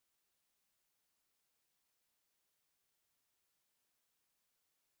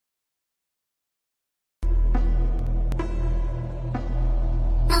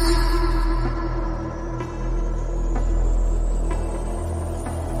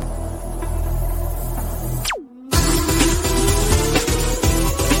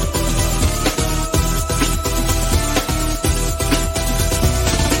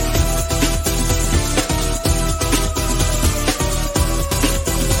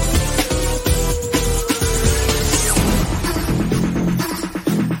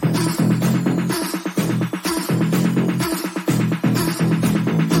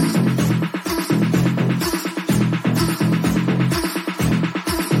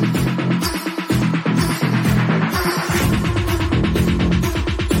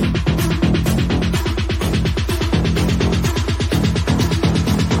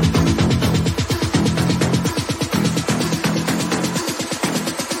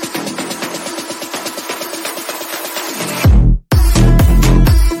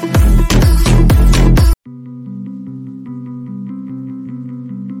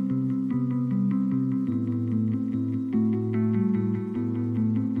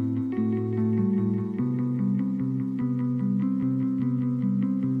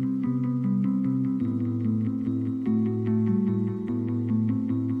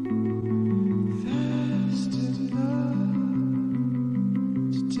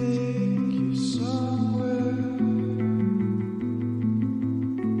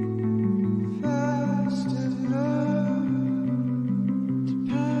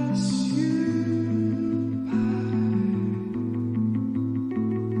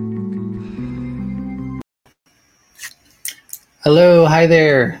Hello, hi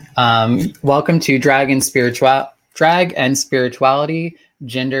there. Welcome to Drag and Spirituality,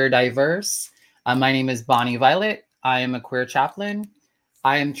 Gender Diverse. My name is Bonnie Violet. I am a queer chaplain.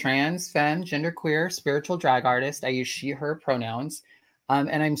 I am trans, femme, genderqueer, spiritual drag artist. I use she, her pronouns.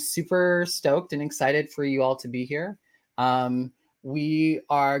 And I'm super stoked and excited for you all to be here. We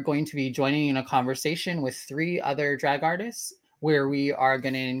are going to be joining in a conversation with 3 other drag artists where we are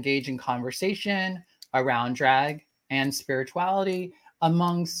going to engage in conversation around drag and spirituality,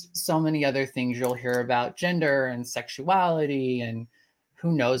 amongst so many other things you'll hear about gender and sexuality, and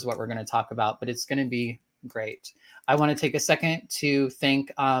who knows what we're going to talk about, but it's going to be great. I want to take a second to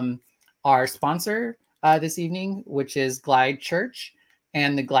thank our sponsor this evening, which is Glide Church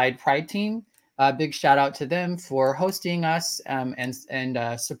and the Glide Pride team. Big shout out to them for hosting us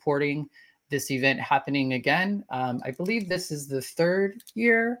and supporting this event happening again. I believe this is the third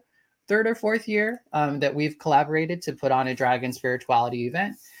or fourth year that we've collaborated to put on a drag and spirituality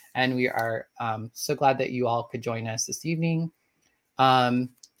event. And we are so glad that you all could join us this evening.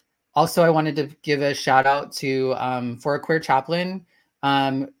 Also, I wanted to give a shout out to for a queer chaplain.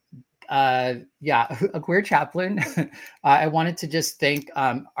 A queer chaplain. I wanted to just thank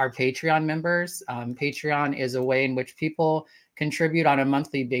our Patreon members. Patreon is a way in which people contribute on a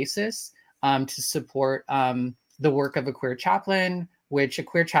monthly basis to support the work of a queer chaplain, which a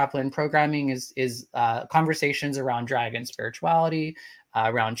queer chaplain programming is conversations around drag and spirituality,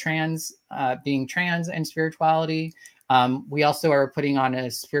 around being trans and spirituality. We also are putting on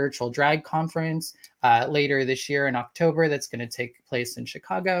a spiritual drag conference later this year in October that's going to take place in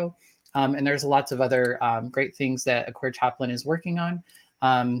Chicago. And there's lots of other great things that a queer chaplain is working on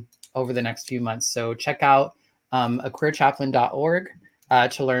over the next few months. So check out aqueerchaplain.org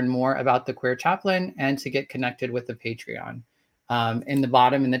to learn more about the queer chaplain and to get connected with the Patreon. In the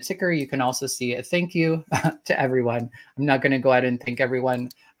bottom in the ticker, you can also see a thank you to everyone. I'm not going to go ahead and thank everyone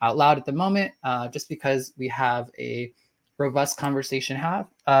out loud at the moment, just because we have a robust conversation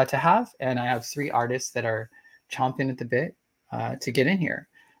to have, and I have 3 artists that are chomping at the bit to get in here.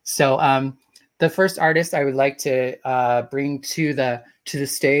 So the first artist I would like to bring to the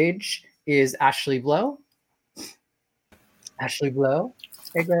stage is Ashlé Blow. Ashlé Blow,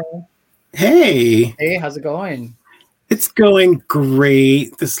 hey girl. Hey. Hey, how's it going? It's going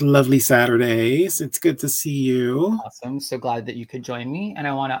great this lovely Saturdays. It's good to see you. Awesome. So glad that you could join me. And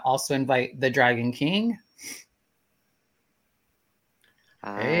I want to also invite the Dragon King.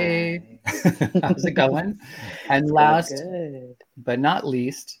 Hey, how's it going? And last but not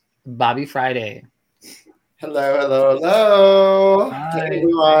least, Bobby Friday. Hello. Hi. Hey,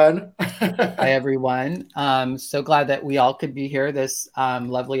 everyone. Hi, everyone. So glad that we all could be here this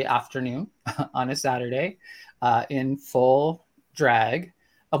lovely afternoon on a Saturday in full drag.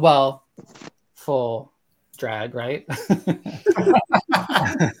 Full drag, right?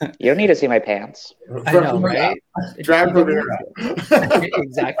 You don't need to see my pants. I know, right? Drag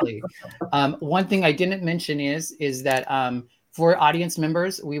Exactly. One thing I didn't mention is that for audience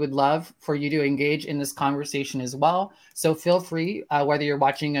members, we would love for you to engage in this conversation as well. So feel free, whether you're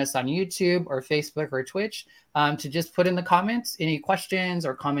watching us on YouTube or Facebook or Twitch, to just put in the comments any questions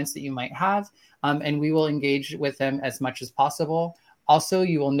or comments that you might have, and we will engage with them as much as possible. Also,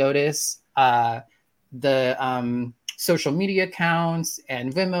 you will notice the social media accounts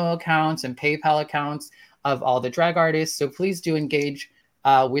and Venmo accounts and PayPal accounts of all the drag artists. So please do engage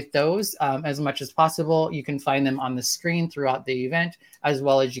with those as much as possible. You can find them on the screen throughout the event, as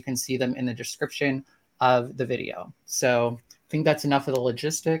well as you can see them in the description of the video. So I think that's enough of the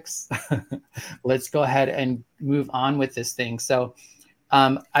logistics. Let's go ahead and move on with this thing. So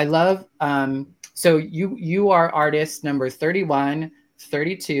I love, so you are artist number 31,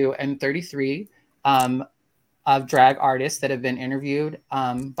 32, and 33 of drag artists that have been interviewed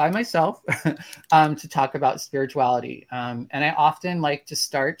by myself to talk about spirituality. And I often like to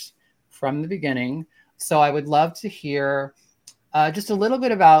start from the beginning. So I would love to hear just a little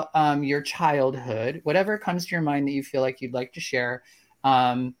bit about your childhood, whatever comes to your mind that you feel like you'd like to share,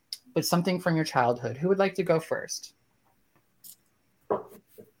 but something from your childhood. Who would like to go first?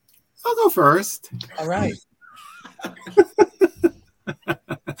 I'll go first. All right.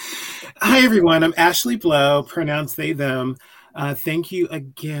 Hi, everyone. I'm Ashlé Blow, pronounced they, them. Thank you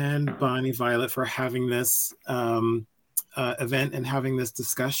again, Bonnie Violet, for having this event and having this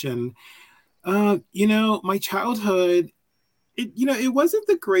discussion. My childhood, it wasn't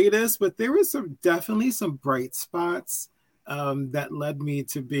the greatest, but there was definitely some bright spots that led me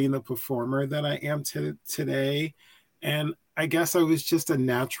to being the performer that I am today. And I guess I was just a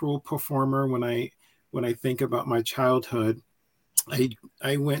natural performer when I think about my childhood.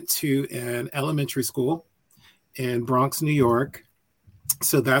 I went to an elementary school in Bronx, New York.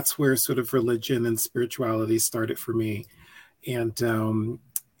 So that's where sort of religion and spirituality started for me. And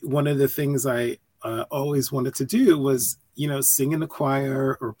one of the things I always wanted to do was, sing in the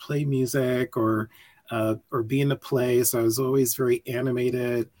choir or play music or be in a play. So I was always very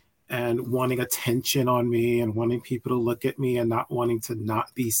animated and wanting attention on me and wanting people to look at me and not wanting to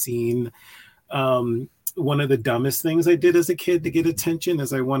not be seen. One of the dumbest things I did as a kid to get attention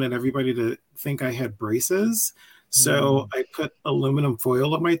is I wanted everybody to think I had braces. So I put aluminum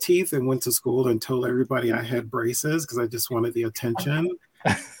foil on my teeth and went to school and told everybody I had braces because I just wanted the attention.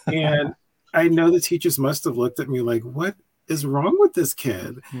 And I know the teachers must have looked at me like, what is wrong with this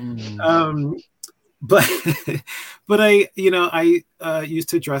kid? But I used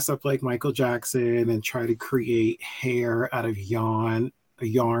to dress up like Michael Jackson and try to create hair out of yarn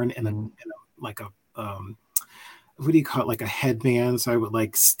and like a what do you call it, like a headband. So I would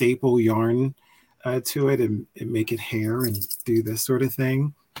like staple yarn to it and make it hair and do this sort of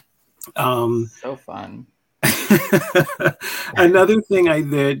thing. So fun. Another thing I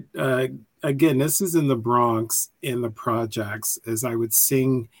did, again, this is in the Bronx in the projects, is I would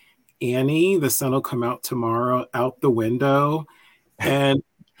sing Annie, the sun will come out tomorrow, out the window. And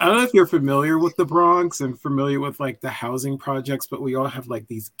I don't know if you're familiar with the Bronx and familiar with like the housing projects, but we all have like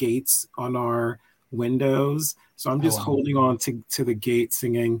these gates on our windows. So I'm just holding on to the gate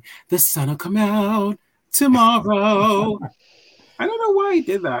singing, the sun will come out tomorrow. I don't know why I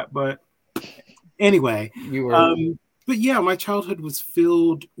did that, but anyway. You were... but yeah, my childhood was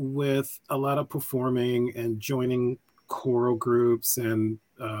filled with a lot of performing and joining choral groups and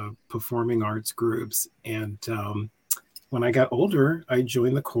performing arts groups. And when I got older, I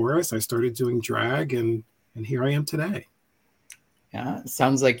joined the chorus. I started doing drag, and here I am today. Yeah,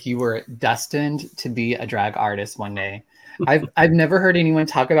 sounds like you were destined to be a drag artist one day. I've never heard anyone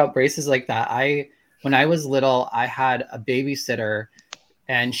talk about braces like that. When I was little, I had a babysitter,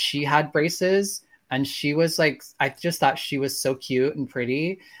 and she had braces, and she was like, I just thought she was so cute and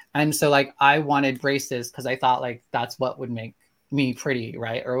pretty, and so like I wanted braces because I thought like that's what would make me pretty,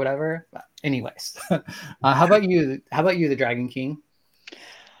 right, or whatever. But anyways, how about you? How about you, the Dragon King?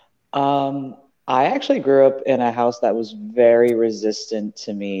 I actually grew up in a house that was very resistant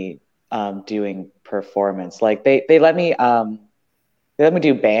to me doing performance. Like they let me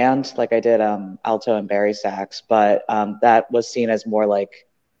do band, like I did alto and bari sax, but that was seen as more like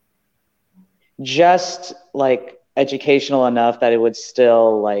just like educational enough that it would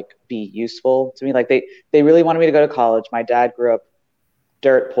still like be useful to me. Like they really wanted me to go to college. My dad grew up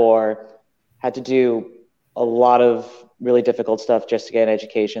dirt poor, had to do a lot of really difficult stuff just to get an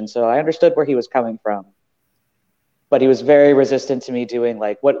education. So I understood where he was coming from, but he was very resistant to me doing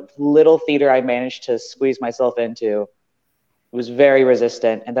like what little theater I managed to squeeze myself into. It was very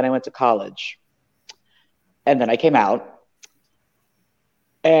resistant. And then I went to college, and then I came out,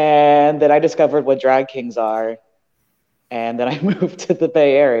 and then I discovered what drag kings are. And then I moved to the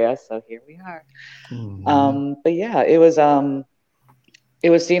Bay Area. So here we are. But yeah, it was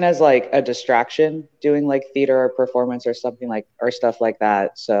seen as like a distraction doing like theater or performance or something like, or stuff like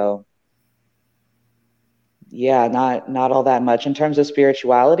that. So yeah, not all that much in terms of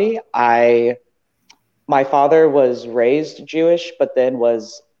spirituality. My father was raised Jewish, but then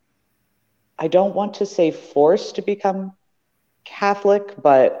was, I don't want to say forced to become Catholic,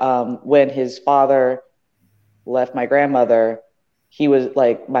 but when his father left my grandmother, he was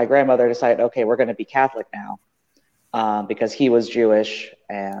like, my grandmother decided, okay, we're going to be Catholic now, because he was Jewish.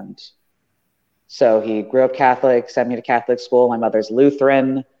 And so he grew up Catholic, sent me to Catholic school. My mother's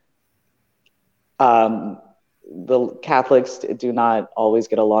Lutheran. The Catholics do not always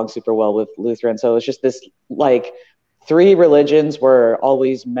get along super well with Lutheran. So it's just this, like, three religions were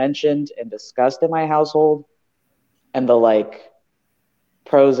always mentioned and discussed in my household. And the, like,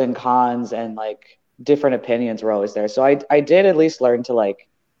 pros and cons and, like, different opinions were always there. So I did at least learn to, like,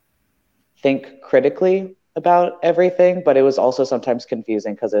 think critically about everything, but it was also sometimes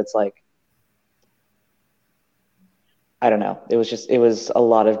confusing because it's like, I don't know. It was a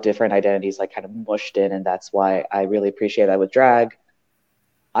lot of different identities like kind of mushed in, and that's why I really appreciate that with drag.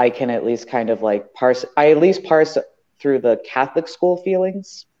 I can at least kind of like parse through the Catholic school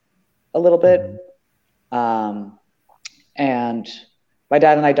feelings a little bit. And my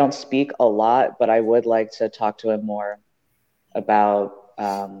dad and I don't speak a lot, but I would like to talk to him more about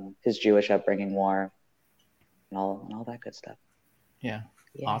his Jewish upbringing more and all that good stuff. Yeah.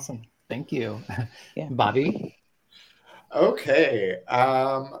 Awesome. Thank you. Yeah. Bobby? Okay.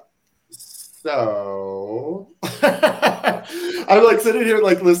 So I'm like sitting here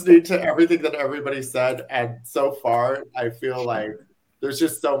like listening to everything that everybody said, and so far I feel like there's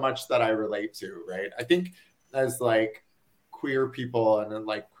just so much that I relate to, right? I think as like queer people and then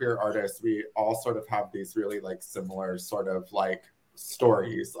like queer artists, we all sort of have these really like similar sort of like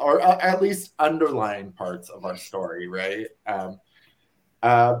stories, or at least underlying parts of our story, right?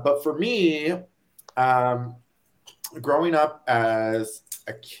 But for me, growing up as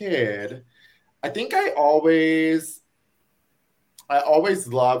a kid, I think I always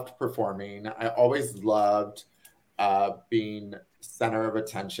loved performing. I always loved being center of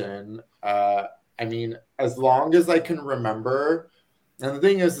attention. I mean, as long as I can remember. And the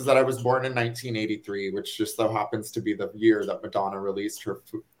thing is that I was born in 1983, which just so happens to be the year that Madonna released her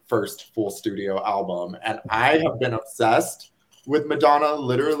first full studio album. And I have been obsessed with Madonna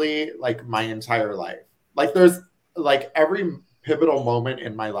literally like my entire life. Like there's like every pivotal moment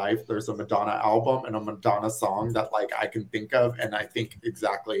in my life, there's a Madonna album and a Madonna song that like I can think of, and I think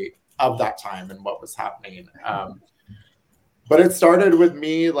exactly of that time and what was happening. But it started with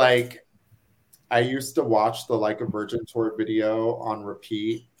me like I used to watch the Like a Virgin tour video on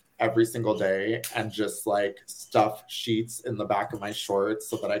repeat every single day and just like stuff sheets in the back of my shorts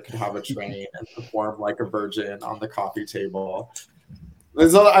so that I could have a train and perform like a virgin on the coffee table. And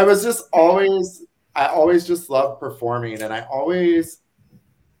so I always just loved performing, and I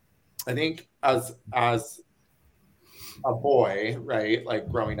think as a boy, right, like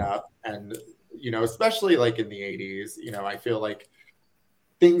growing up, and especially like in the 80s, I feel like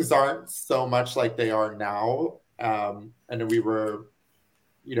things aren't so much like they are now. And we were,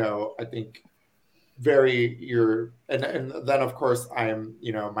 I think and then of course I'm,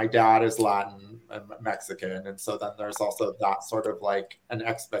 my dad is Latin and Mexican. And so then there's also that sort of like an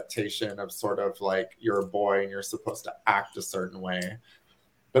expectation of sort of like you're a boy and you're supposed to act a certain way.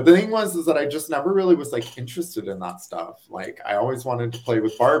 But the thing is that I just never really was like interested in that stuff. Like I always wanted to play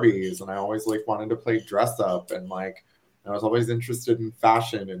with Barbies, and I always like wanted to play dress up, and like I was always interested in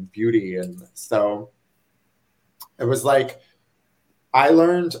fashion and beauty. And so it was like I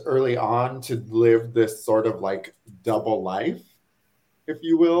learned early on to live this sort of like double life, if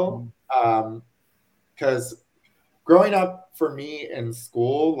you will. Because growing up for me in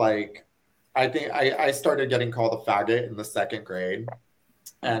school, like I think I started getting called a faggot in the second grade.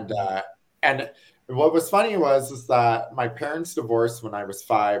 And what was funny is that my parents divorced when I was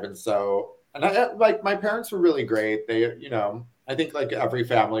 5. And so, and I like my parents were really great. They, I think like every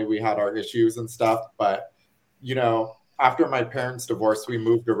family, we had our issues and stuff, but after my parents divorced, we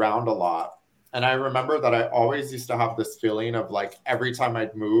moved around a lot. And I remember that I always used to have this feeling of like every time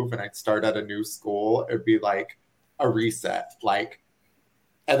I'd move and I'd start at a new school, it'd be like a reset. Like,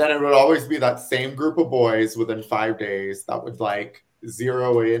 and then it would always be that same group of boys within 5 days that would like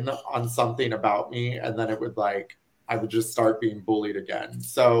zero in on something about me. And then it would like, I would just start being bullied again.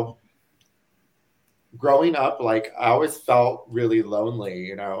 So growing up, like I always felt really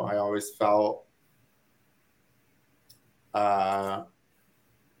lonely. I always felt, I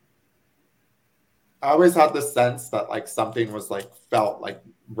always had the sense that like something was like felt like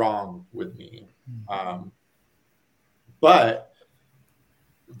wrong with me. But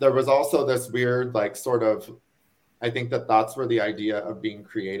there was also this weird like sort of, I think that that's where the idea of being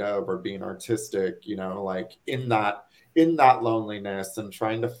creative or being artistic, like in that loneliness and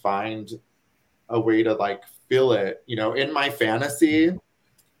trying to find a way to like fill it, in my fantasy,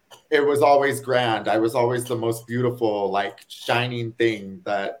 it was always grand. I was always the most beautiful, like shining thing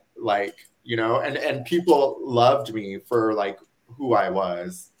that like, and people loved me for like who I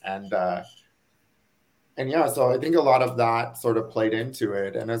was. And yeah, so I think a lot of that sort of played into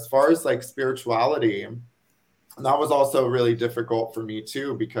it. And as far as like spirituality, that was also really difficult for me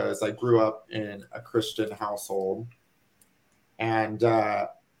too, because I grew up in a Christian household. And,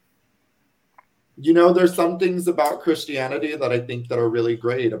 there's some things about Christianity that I think that are really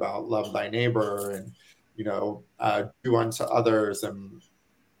great, about love thy neighbor and, do unto others and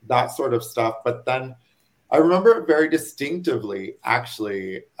that sort of stuff. But then I remember it very distinctively,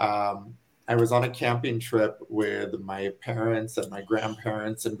 actually. I was on a camping trip with my parents and my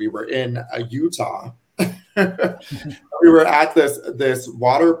grandparents, and we were in Utah. We were at this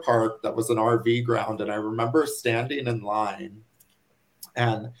water park that was an RV ground, and I remember standing in line,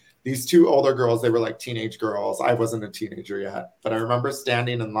 and these 2 older girls, they were like teenage girls. I wasn't a teenager yet, but I remember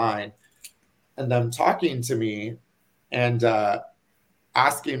standing in line and them talking to me and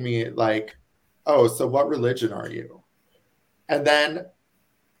asking me like, oh, so what religion are you? And then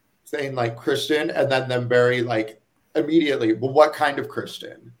saying like Christian, and then them very like immediately, well, what kind of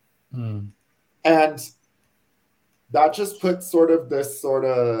Christian? And that just put sort of this sort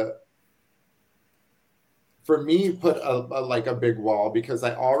of, for me, put a big wall, because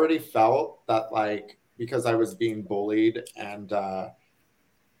I already felt that like, because I was being bullied and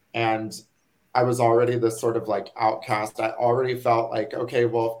I was already this sort of like outcast. I already felt like, okay,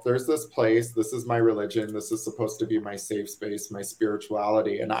 well, if there's this place, this is my religion, this is supposed to be my safe space, my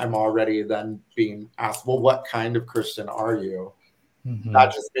spirituality. And I'm already then being asked, well, what kind of Christian are you?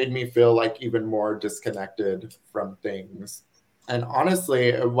 That just made me feel like even more disconnected from things. And honestly,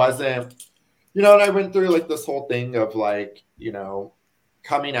 it wasn't, and I went through like this whole thing of like,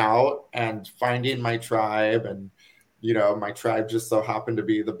 coming out and finding my tribe, and my tribe just so happened to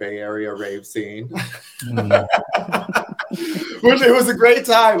be the Bay Area rave scene. Which, it was a great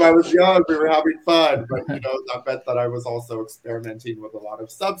time. I was young, we were having fun, but that meant that I was also experimenting with a lot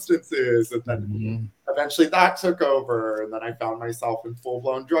of substances, and then eventually that took over, and then I found myself in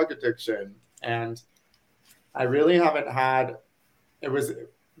full-blown drug addiction. And I really haven't had, it was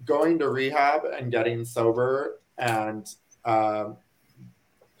going to rehab and getting sober and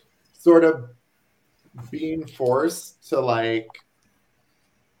sort of being forced to like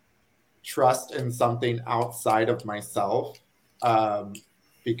trust in something outside of myself,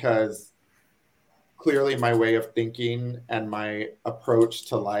 because clearly my way of thinking and my approach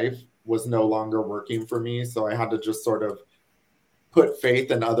to life was no longer working for me. So I had to just sort of put faith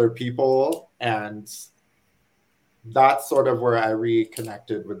in other people, and that's sort of where I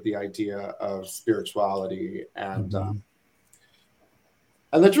reconnected with the idea of spirituality. And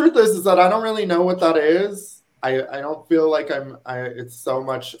and the truth is that I don't really know what that is. I don't feel like it's so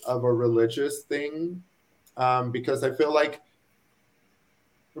much of a religious thing, because I feel like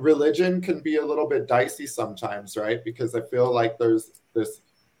religion can be a little bit dicey sometimes, right? Because I feel like there's this,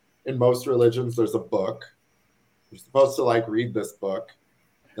 in most religions, there's a book. You're supposed to like read this book.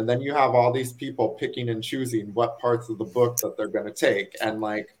 And then you have all these people picking and choosing what parts of the book that they're going to take and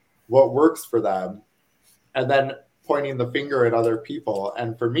like what works for them. And then pointing the finger at other people.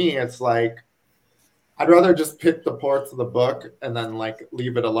 And for me, it's like, I'd rather just pick the parts of the book and then like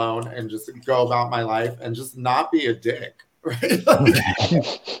leave it alone and just go about my life and just not be a dick, right?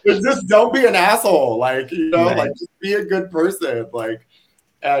 Like, just don't be an asshole. Like, Right. like just be a good person. Like,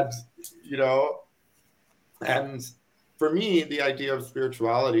 and, and for me, the idea of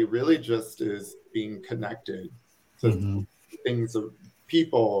spirituality really just is being connected to things, of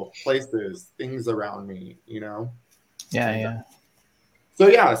people, places, things around me, Yeah.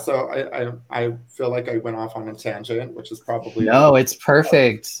 So I feel like I went off on a tangent, which is probably No, it's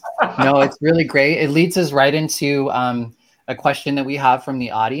perfect. No, it's really great. It leads us right into a question that we have from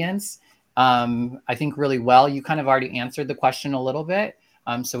the audience. I think really well. You kind of already answered the question a little bit,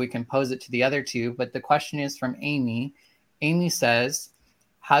 so we can pose it to the other two. But the question is from Amy. Amy says,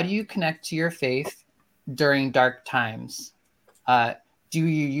 how do you connect to your faith during dark times? Do you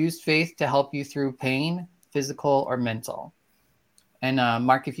use faith to help you through pain, physical or mental? And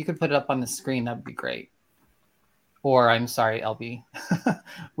Mark, if you could put it up on the screen, that'd be great. Or I'm sorry, LB.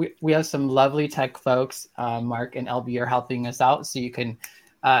 we have some lovely tech folks. Mark and LB are helping us out, so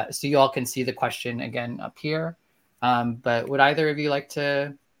you all can see the question again up here. But would either of you like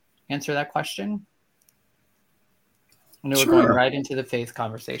to answer that question? I know Sure. we're going right into the faith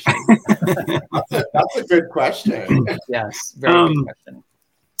conversation. That's a good question. Yes, very good question.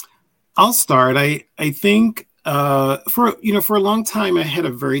 I'll start. I think for a long time I had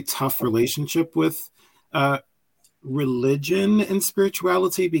a very tough relationship with religion and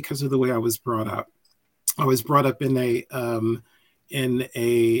spirituality because of the way I was brought up. I was brought up in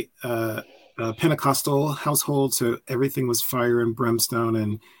a Pentecostal household, so everything was fire and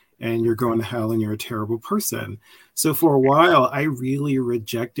brimstone, and you're going to hell and you're a terrible person. So for a while, I really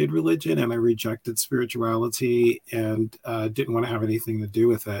rejected religion and I rejected spirituality and didn't want to have anything to do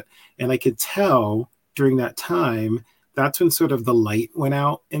with it. And I could tell during that time, that's when sort of the light went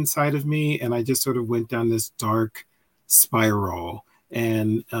out inside of me. And I just sort of went down this dark spiral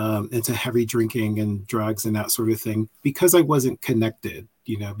and into heavy drinking and drugs and that sort of thing, because I wasn't connected,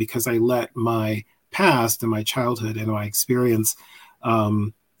 because I let my past and my childhood and my experience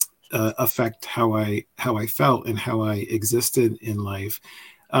affect how I felt and how I existed in life.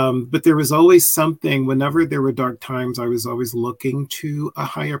 But there was always something, whenever there were dark times, I was always looking to a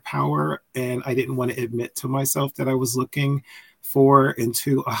higher power. And I didn't want to admit to myself that I was looking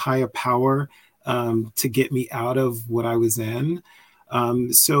into a higher power to get me out of what I was in.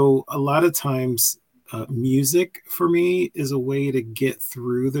 So a lot of times music for me is a way to get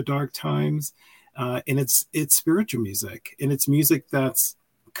through the dark times. And it's spiritual music, and it's music that's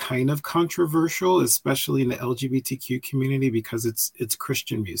kind of controversial, especially in the LGBTQ community, because it's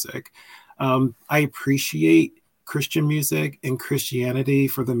Christian music. I appreciate Christian music and Christianity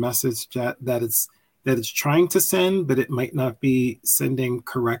for the message that it's trying to send, but it might not be sending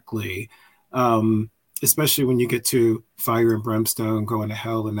correctly. especially when you get to fire and brimstone, going to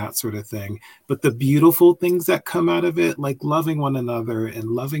hell and that sort of thing. But the beautiful things that come out of it, like loving one another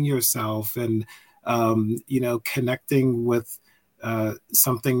and loving yourself, and connecting with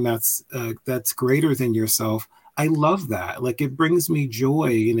something that's greater than yourself. I love that. Like, it brings me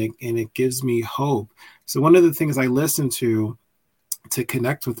joy, and it gives me hope. So one of the things I listen to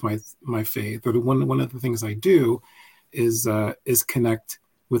connect with my faith, or one of the things I do is connect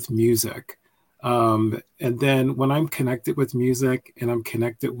with music. And then when I'm connected with music and I'm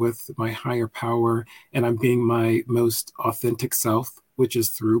connected with my higher power and I'm being my most authentic self, which is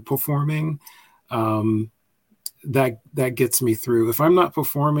through performing, that gets me through. If I'm not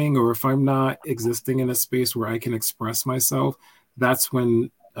performing, or if I'm not existing in a space where I can express myself, that's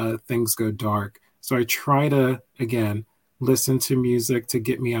when things go dark. So I try to, again, listen to music to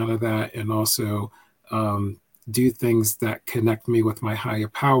get me out of that, and also do things that connect me with my higher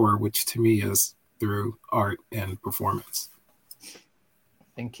power, which to me is through art and performance.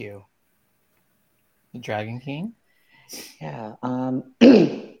 Thank you. The Dragon King? Yeah.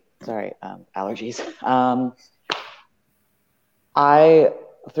 Sorry, allergies. I,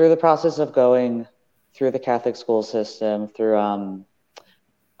 through the process of going through the Catholic school system, through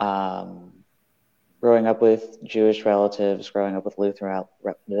growing up with Jewish relatives, growing up with Lutheran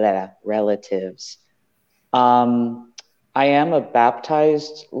relatives, I am a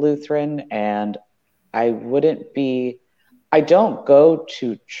baptized Lutheran, and I don't go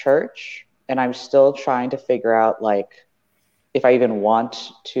to church, and I'm still trying to figure out, like, if I even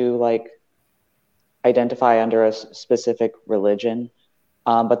want to, like, identify under a specific religion.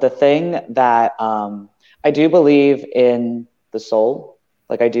 But the thing that I do believe in the soul.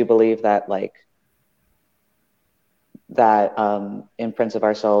 Like, I do believe that, like, that imprints of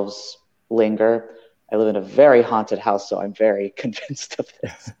ourselves linger. I live in a very haunted house, so I'm very convinced of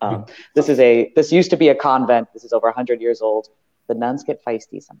this. This used to be a convent. This is over 100 years old. The nuns get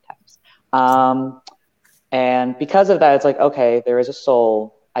feisty sometimes. And because of that, it's like, okay, there is a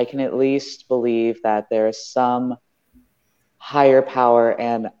soul. I can at least believe that there is some higher power.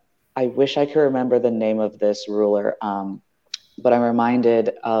 And I wish I could remember the name of this ruler, but I'm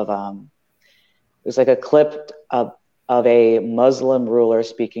reminded of, it was like a clip of a Muslim ruler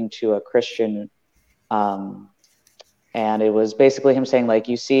speaking to a Christian. And it was basically him saying, like,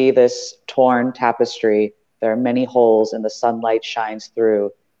 you see this torn tapestry, there are many holes and the sunlight shines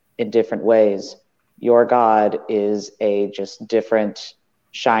through in different ways. Your God is a just different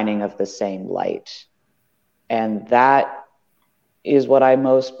shining of the same light. And that is what I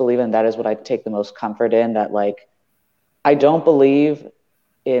most believe in. That is what I take the most comfort in, that, like, I don't believe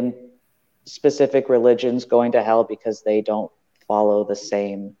in specific religions going to hell because they don't follow the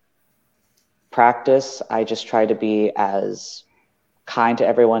same practice. I just try to be as kind to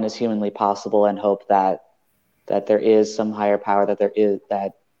everyone as humanly possible, and hope that there is some higher power,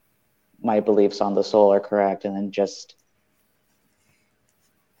 that my beliefs on the soul are correct, and then just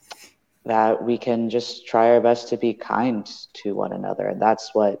that we can just try our best to be kind to one another. And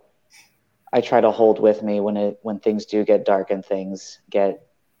that's what I try to hold with me when things do get dark and things get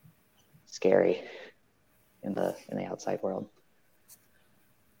scary in the outside world.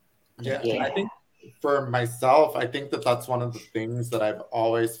 Yeah. I think for myself, I think that that's one of the things that I've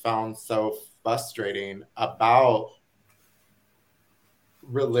always found so frustrating about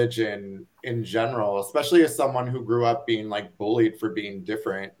religion in general, especially as someone who grew up being, like, bullied for being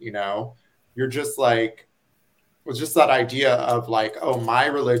different. You're just like, it's just that idea of, like, oh, my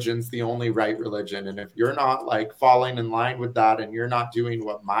religion's the only right religion, and if you're not, like, falling in line with that, and you're not doing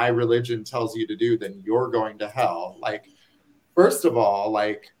what my religion tells you to do, then you're going to hell. Like, first of all,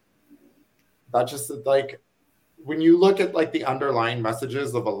 like, that just, like, when you look at, like, the underlying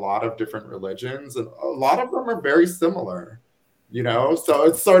messages of a lot of different religions, and a lot of them are very similar, so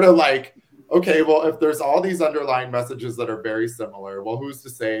it's sort of like, okay, well, if there's all these underlying messages that are very similar, well, who's to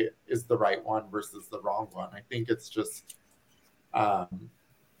say is the right one versus the wrong one? I think it's just, like,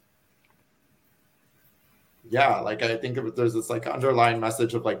 I think if there's this, like, underlying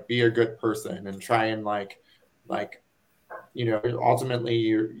message of, like, be a good person and try and, like, ultimately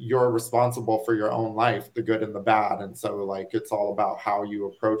you're responsible for your own life, the good and the bad. And so, like, it's all about how you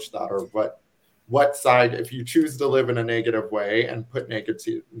approach that, or what side, if you choose to live in a negative way and put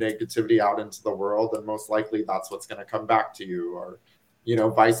negativity out into the world, then most likely that's what's going to come back to you, or,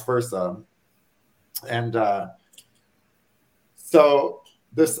 vice versa. And so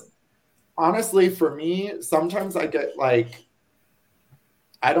this, honestly, for me, sometimes I get, like,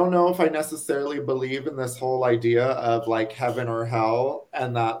 I don't know if I necessarily believe in this whole idea of, like, heaven or hell,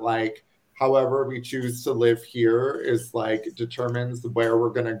 and that, like, however we choose to live here is like determines where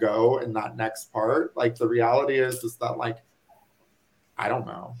we're going to go in that next part. Like the reality is that like, I don't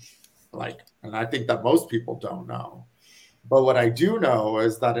know. Like, and I think that most people don't know. But what I do know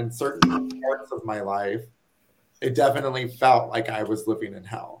is that in certain parts of my life, it definitely felt like I was living in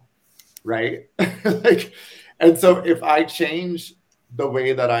hell. Right. Like, and so if I change the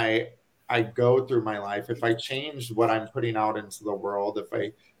way that I go through my life, if I change what I'm putting out into the world, if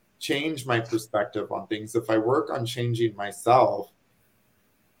I change my perspective on things, if I work on changing myself,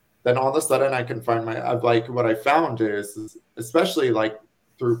 then all of a sudden I can find I've like what I found is especially like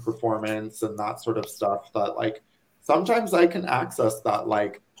through performance and that sort of stuff, that like sometimes I can access that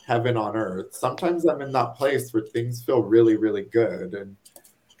like heaven on earth. Sometimes I'm in that place where things feel really, really good and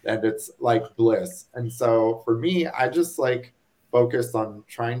it's like bliss. And so for me, I just like focus on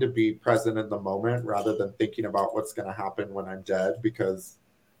trying to be present in the moment rather than thinking about what's going to happen when I'm dead, because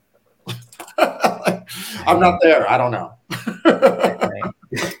I'm not there. I don't know.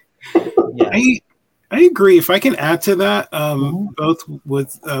 Yeah. I agree. If I can add to that, both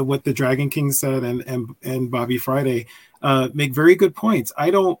with what the Dragon King said and Bobby Friday make very good points.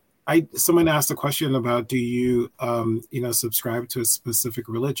 Someone asked a question about, do you subscribe to a specific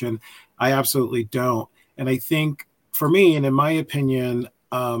religion? I absolutely don't. And I think for me, and in my opinion,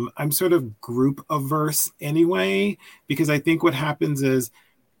 I'm sort of group averse anyway, because I think what happens is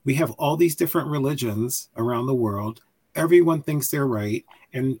we have all these different religions around the world. Everyone thinks they're right.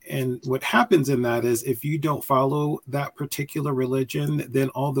 And what happens in that is if you don't follow that particular religion, then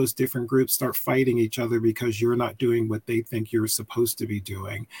all those different groups start fighting each other because you're not doing what they think you're supposed to be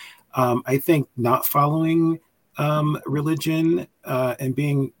doing. I think not following religion and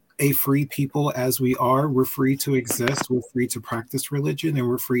being a free people as we are, we're free to exist, we're free to practice religion, and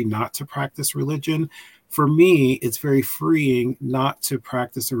we're free not to practice religion. For me, it's very freeing not to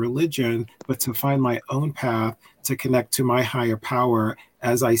practice a religion, but to find my own path to connect to my higher power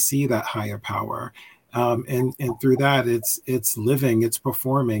as I see that higher power. And through that, it's living, it's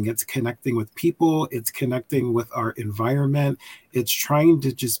performing, it's connecting with people, it's connecting with our environment. It's trying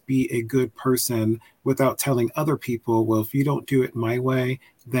to just be a good person without telling other people, well, if you don't do it my way,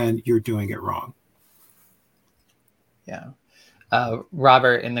 then you're doing it wrong. Yeah.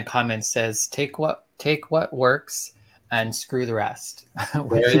 Robert in the comments says, take what works and screw the rest,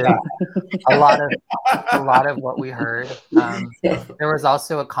 which is a lot of what we heard. There was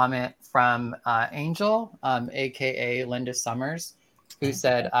also a comment from Angel, aka Linda Summers, who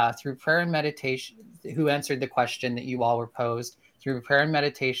said, through prayer and meditation, who answered the question that you all were posed, through prayer and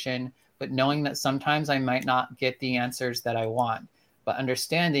meditation, but knowing that sometimes I might not get the answers that I want, but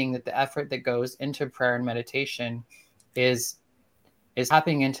understanding that the effort that goes into prayer and meditation is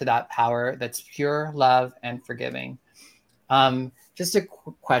tapping into that power that's pure love and forgiving. Just a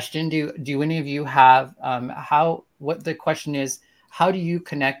question: Do any of you have what the question is? How do you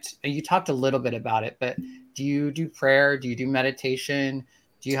connect? You talked a little bit about it, but do you do prayer? Do you do meditation?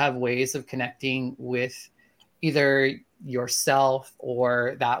 Do you have ways of connecting with either yourself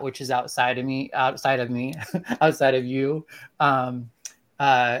or that which is outside of me, outside of you,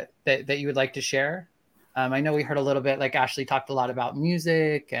 that you would like to share? I know we heard a little bit, like Ashley talked a lot about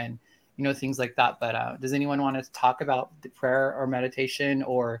music and things like that. But does anyone want to talk about the prayer or meditation?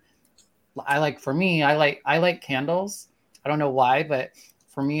 Or for me, I like candles. I don't know why, but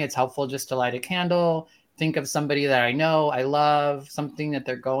for me, it's helpful just to light a candle, think of somebody that I know, I love, something that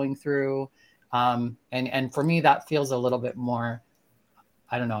they're going through. And for me, that feels a little bit more,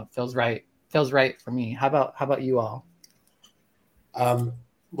 I don't know, it feels right for me. How about you all?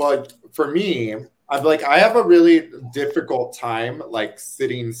 Well, for me, I have a really difficult time like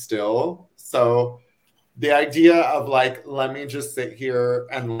sitting still. So the idea of like, let me just sit here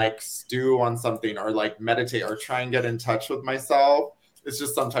and like stew on something or like meditate or try and get in touch with myself, it's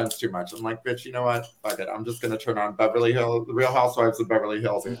just sometimes too much. I'm like, bitch, you know what? Fuck it. I'm just going to turn on Beverly Hills, The Real Housewives of Beverly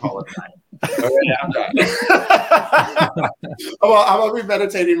Hills and call it night. Okay, I'm done. Well, I'm going to be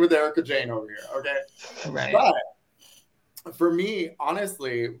meditating with Erica Jane over here. Okay. Right. But for me,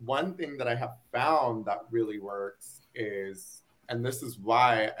 honestly, one thing that I have found that really works is, and this is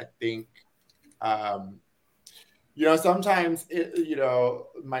why I think, sometimes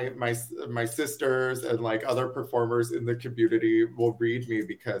my sisters and like other performers in the community will read me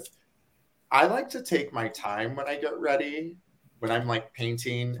because I like to take my time when I get ready, when I'm like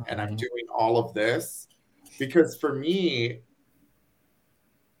painting and I'm doing all of this, because for me,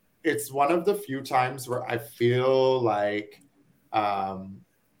 it's one of the few times where I feel like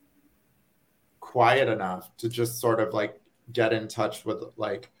quiet enough to just sort of like get in touch with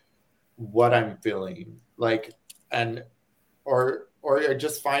like what I'm feeling, like, or or I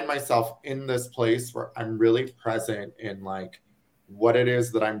just find myself in this place where I'm really present in like what it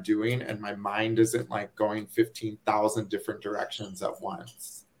is that I'm doing, and my mind isn't like going 15,000 different directions at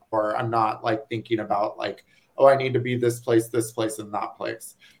once, or I'm not like thinking about like, oh, I need to be this place, and that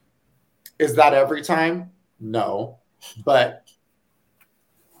place. Is that every time? No, but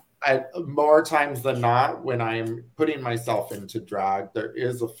more times than not, when I'm putting myself into drag, there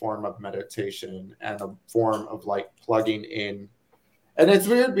is a form of meditation and a form of like plugging in. And it's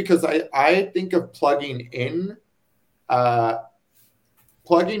weird because I think of plugging in.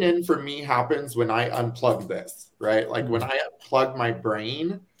 Plugging in for me happens when I unplug this, right? Like when I unplug my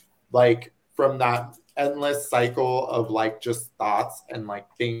brain, like from that endless cycle of like just thoughts and like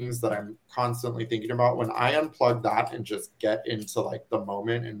things that I'm constantly thinking about. When I unplug that and just get into like the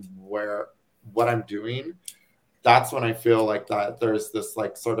moment and what I'm doing, that's when I feel like that there's this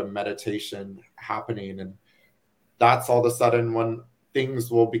like sort of meditation happening. And that's all of a sudden when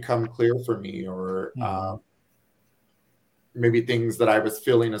things will become clear for me, or maybe things that I was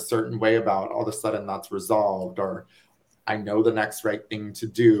feeling a certain way about, all of a sudden that's resolved, or I know the next right thing to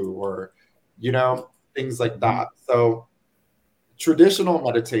do, or, you know, things like that. So traditional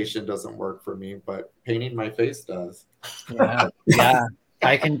meditation doesn't work for me, but painting my face does. Yeah.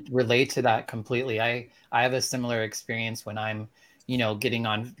 I can relate to that completely. I have a similar experience when I'm, you know, getting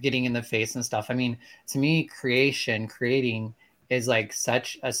in the face and stuff. I mean, to me, creating is like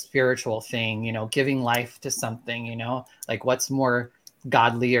such a spiritual thing, you know, giving life to something, you know, like what's more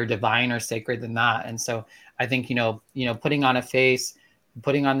godly or divine or sacred than that. And so I think, you know, putting on a face,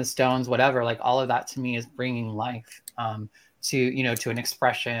 putting on the stones, whatever, like all of that to me is bringing life to, you know, to an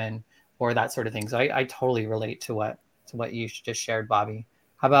expression or that sort of thing. So I totally relate to what you just shared, Bobby.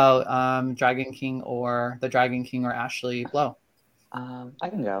 How about Dragon King or Ashley Blow? I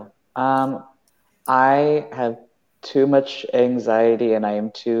can go. I have too much anxiety and I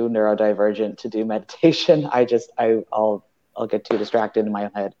am too neurodivergent to do meditation. I'll get too distracted in my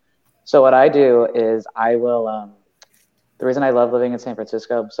own head. So what I do is I will. The reason I love living in San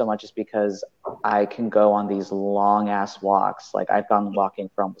Francisco so much is because I can go on these long ass walks. Like I've gone walking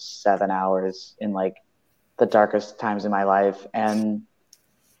for almost 7 hours in like the darkest times in my life, and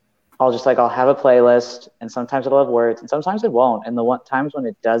I'll have a playlist, and sometimes it'll have words and sometimes it won't. And the times when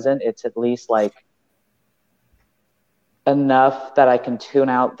it doesn't, it's at least like enough that I can tune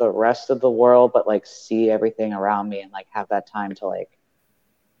out the rest of the world, but like see everything around me and like have that time to like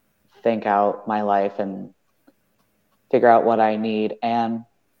think out my life and figure out what I need. And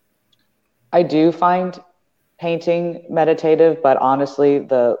I do find painting meditative, but honestly,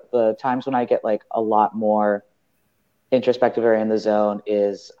 the times when I get like a lot more introspective or in the zone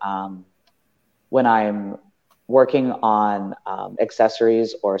is when I'm working on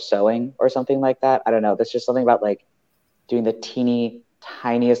accessories or sewing or something like that. I don't know. There's just something about like doing the teeny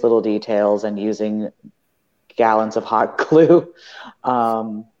tiniest little details and using gallons of hot glue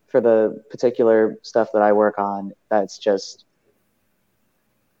for the particular stuff that I work on. That's just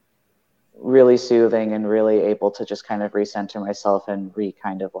really soothing and really able to just kind of recenter myself and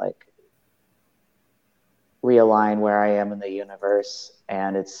kind of like realign where I am in the universe.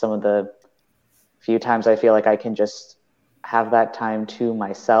 And it's some of the few times I feel like I can just have that time to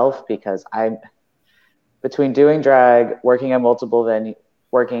myself, because I'm between doing drag, working at multiple venues,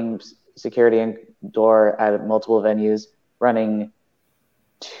 working security and door at multiple venues, running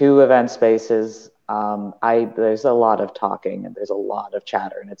 2 event spaces. There's a lot of talking and there's a lot of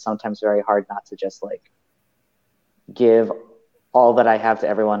chatter, and it's sometimes very hard not to just like give all that I have to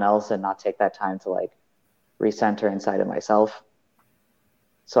everyone else and not take that time to like recenter inside of myself.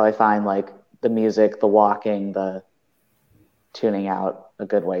 So I find like the music, the walking, the tuning out a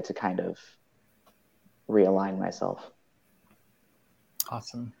good way to kind of realign myself.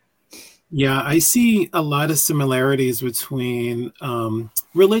 Awesome. Yeah, I see a lot of similarities between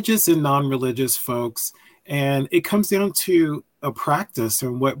religious and non-religious folks, and it comes down to a practice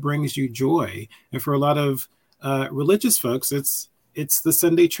and what brings you joy. And for a lot of religious folks, it's the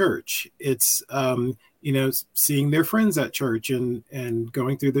Sunday church. It's seeing their friends at church and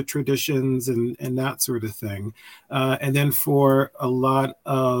going through the traditions and that sort of thing. And then for a lot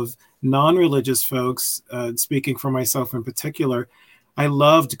of non-religious folks, speaking for myself in particular, I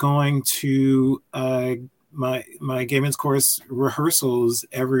loved going to my Gay Men's Chorus rehearsals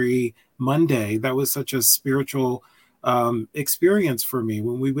every Monday. That was such a spiritual experience for me.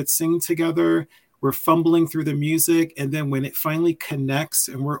 When we would sing together, we're fumbling through the music, and then when it finally connects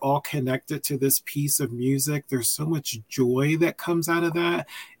and we're all connected to this piece of music, there's so much joy that comes out of that,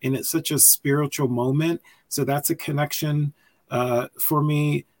 and it's such a spiritual moment. So that's a connection for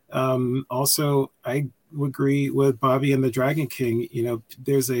me. Also, agree with Bobby and the Dragon King. You know,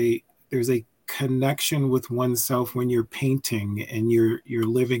 there's a connection with oneself when you're painting and you're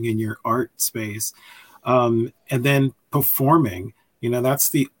living in your art space, and then performing. You know, that's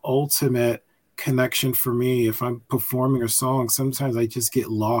the ultimate connection for me. If I'm performing a song, sometimes I just get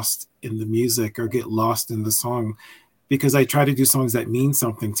lost in the music or get lost in the song, because I try to do songs that mean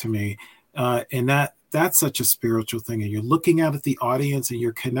something to me, and that's such a spiritual thing. And you're looking out at the audience and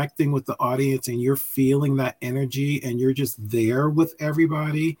you're connecting with the audience and you're feeling that energy and you're just there with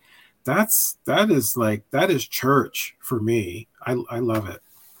everybody. That is church for me. I love it.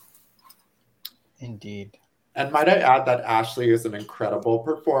 Indeed. And might I add that Ashlé is an incredible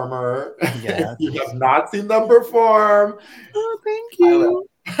performer. Yeah. If you have not seen them perform. Oh, thank you.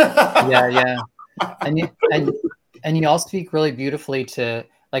 Yeah. And you all speak really beautifully to,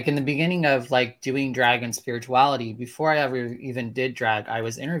 like, in the beginning of like doing drag and spirituality, before I ever even did drag, I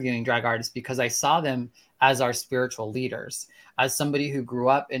was interviewing drag artists because I saw them as our spiritual leaders. As somebody who grew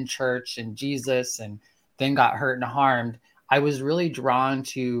up in church and Jesus and then got hurt and harmed, I was really drawn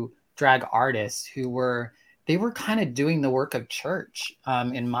to drag artists who were kind of doing the work of church.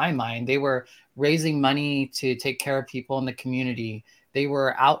 In my mind, they were raising money to take care of people in the community. They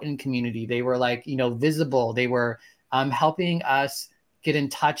were out in community. They were like, visible. They were helping us get in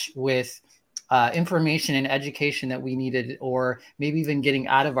touch with information and education that we needed, or maybe even getting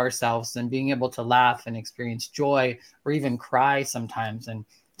out of ourselves and being able to laugh and experience joy or even cry sometimes. And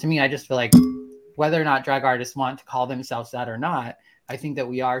to me, I just feel like whether or not drag artists want to call themselves that or not, I think that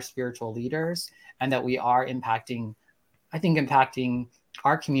we are spiritual leaders and that we are impacting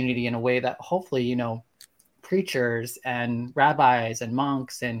our community in a way that hopefully, preachers and rabbis and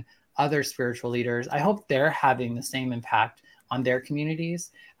monks and other spiritual leaders, I hope they're having the same impact on their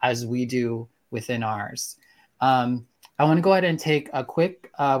communities as we do within ours. I want to go ahead and take a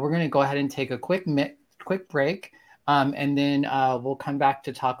quick, quick break. And then we'll come back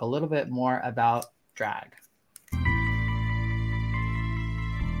to talk a little bit more about drag.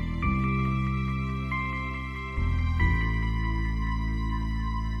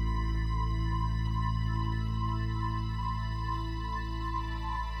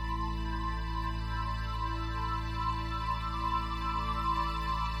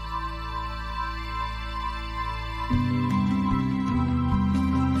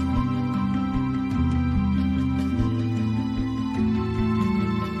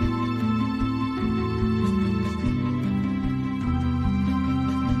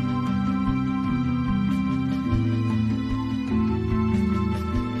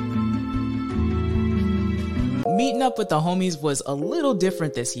 Meeting up with the homies was a little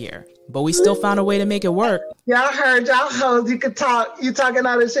different this year, but we still found a way to make it work. Y'all heard y'all hoes, you could talk. You talking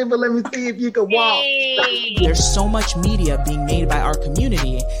all this shit, but let me see if you could walk. There's so much media being made by our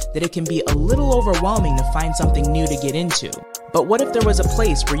community that it can be a little overwhelming to find something new to get into. But what if there was a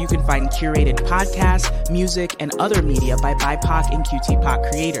place where you can find curated podcasts, music, and other media by BIPOC and QTPOC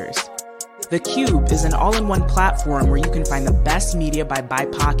creators? The Cube is an all-in-one platform where you can find the best media by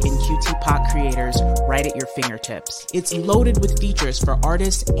BIPOC and QTPOC creators right at your fingertips. It's loaded with features for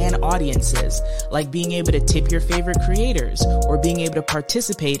artists and audiences, like being able to tip your favorite creators or being able to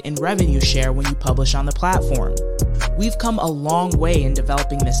participate in revenue share when you publish on the platform. We've come a long way in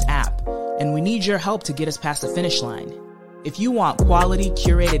developing this app, and we need your help to get us past the finish line. If you want quality,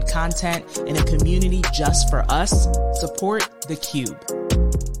 curated content and a community just for us, support The Cube.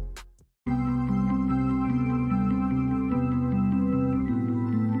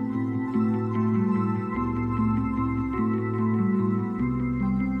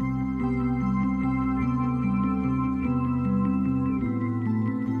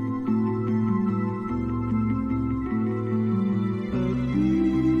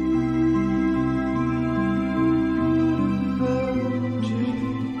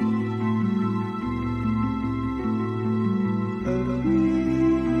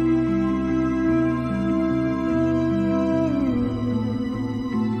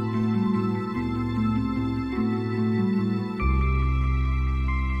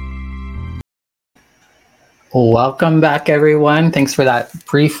 Welcome back, everyone. Thanks for that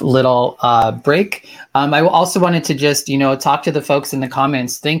brief little break. I also wanted to just, talk to the folks in the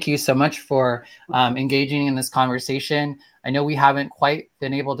comments. Thank you so much for engaging in this conversation. I know we haven't quite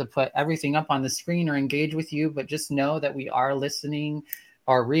been able to put everything up on the screen or engage with you, but just know that we are listening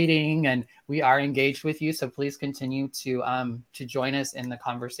or reading and we are engaged with you. So please continue to join us in the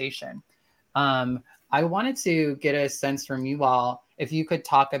conversation. I wanted to get a sense from you all, if you could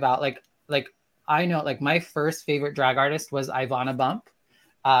talk about like I know, like, my first favorite drag artist was Ivana Bump.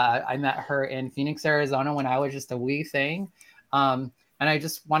 I met her in Phoenix, Arizona when I was just a wee thing. And And I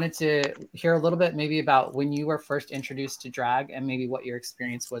just wanted to hear a little bit maybe about when you were first introduced to drag and maybe what your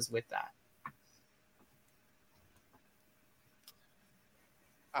experience was with that.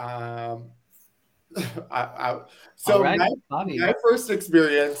 So right, my first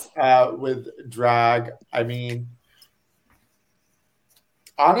experience with drag, I mean,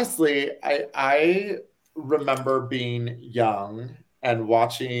 honestly, I remember being young and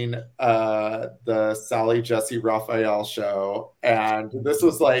watching the Sally Jesse Raphael show, and this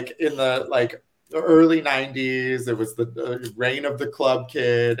was like in the early 90s. It was the reign of the club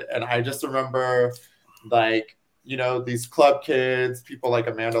kid, and I just remember like, you know, these club kids, people like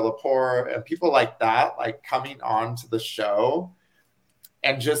Amanda Lepore and people like that, like coming on to the show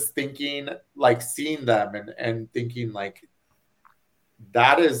and just thinking, like seeing them and thinking like,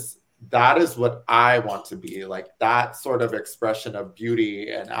 that is what I want to be, like that sort of expression of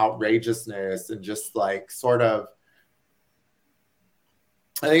beauty and outrageousness, and just like sort of,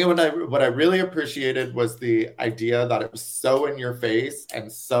 I think what I really appreciated was the idea that it was so in your face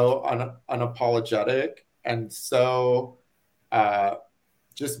and so unapologetic and so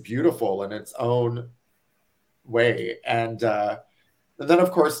just beautiful in its own way. And then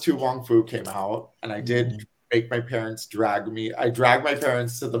of course Tu Wong Fu came out, and I did make my parents drag me. I dragged my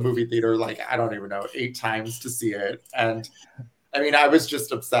parents to the movie theater, like, I don't even know, 8 times to see it. And I mean, I was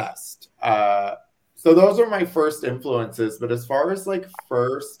just obsessed. So those are my first influences. But as far as like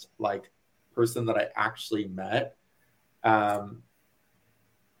first like person that I actually met, of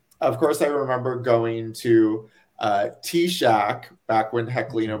course I remember going to T-Shack back when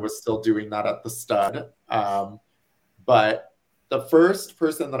Heclina was still doing that at the Stud. But the first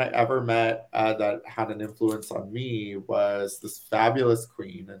person that I ever met that had an influence on me was this fabulous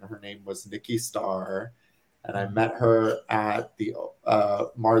queen, and her name was Nikki Starr. And I met her at the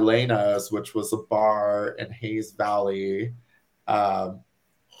Marlena's, which was a bar in Hayes Valley.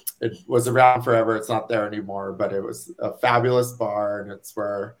 It was around forever. It's not there anymore, but it was a fabulous bar, and it's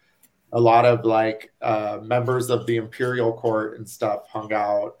where a lot of like members of the Imperial Court and stuff hung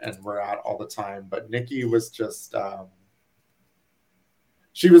out and were at all the time. But Nikki was just...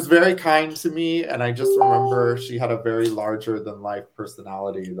 she was very kind to me, and I just remember she had a very larger than life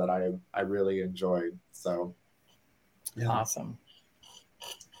personality that I really enjoyed. So, yeah. Awesome.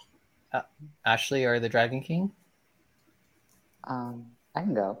 Ashley or the Dragon King? I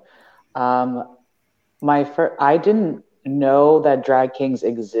can go. I didn't know that drag kings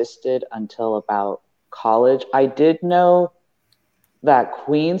existed until about college. I did know that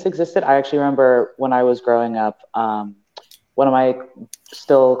queens existed. I actually remember when I was growing up, one of my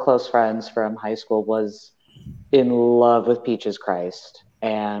still close friends from high school was in love with Peaches Christ.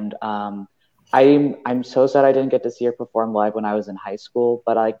 And I'm so sad I didn't get to see her perform live when I was in high school.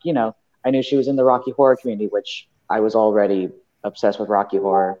 But I knew she was in the Rocky Horror community, which I was already obsessed with Rocky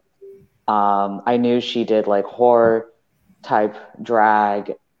Horror. I knew she did like horror type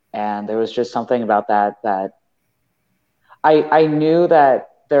drag. And there was just something about that I knew that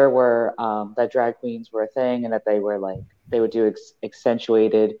there were, that drag queens were a thing, and that they would do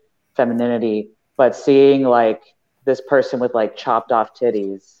accentuated femininity, but seeing like this person with like chopped off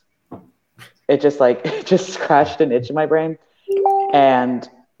titties, it just scratched an itch in my brain. And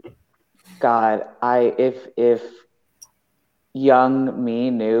God, if young me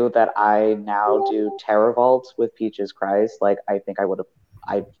knew that I now do terror vaults with Peaches Christ, like I think I would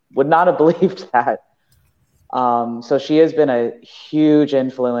not have believed that. So she has been a huge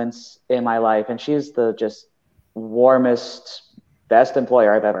influence in my life, and she's the just warmest, best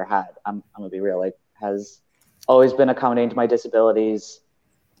employer I've ever had. I'm gonna be real, like has always been accommodating to my disabilities.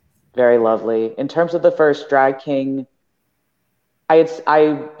 Very lovely. In terms of the first drag king, I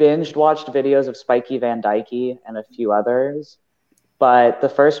binged watched videos of Spiky Van Dyke and a few others, but the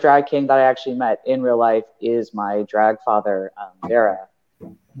first drag king that I actually met in real life is my drag father, Vera.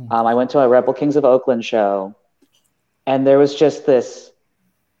 I went to a Rebel Kings of Oakland show, and there was just this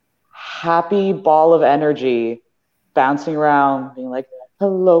happy ball of energy bouncing around, being like,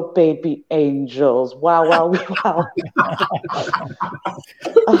 "Hello, baby angels. Wow, wow, wow."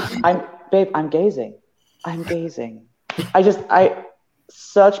 I'm gazing.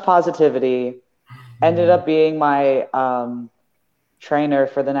 Such positivity. Ended up being my trainer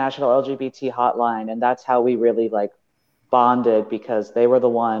for the National LGBT Hotline, and that's how we really like bonded, because they were the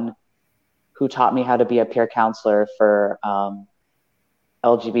one who taught me how to be a peer counselor for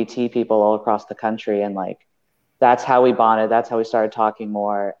LGBT people all across the country. And like, that's how we bonded. That's how we started talking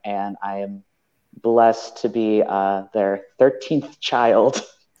more. And I am blessed to be their 13th child.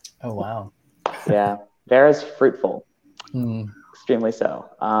 Oh, wow. Yeah. Vera's fruitful. Extremely so.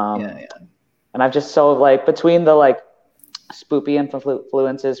 And I've just so like, between the like spoopy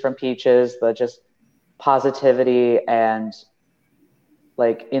influences from Peaches, the just positivity and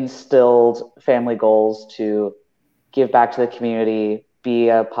like instilled family goals to give back to the community, be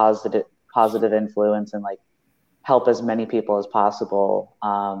a positive influence, and like help as many people as possible.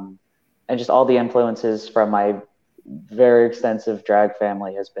 And just all the influences from my very extensive drag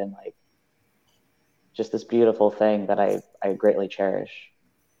family has been like just this beautiful thing that I greatly cherish.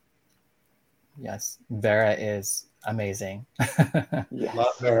 Yes, Vera is amazing. Yes.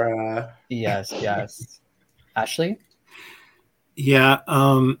 Love Vera. Yes, yes. Ashlé? Yeah,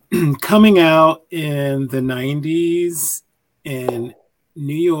 coming out in the 90s in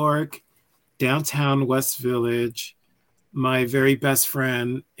New York, downtown West Village, my very best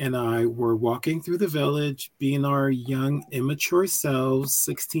friend and I were walking through the village, being our young, immature selves,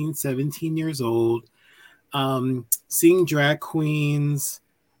 16, 17 years old, seeing drag queens,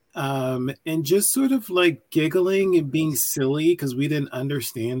 and just sort of like giggling and being silly because we didn't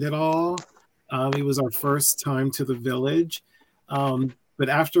understand it all. It was our first time to the village. But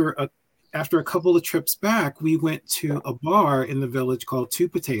after a couple of trips back, we went to a bar in the village called Two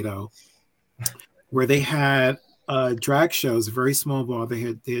Potato, where they had drag shows. A very small bar. They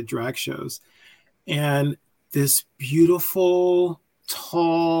had drag shows, and this beautiful,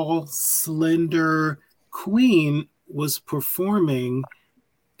 tall, slender queen was performing,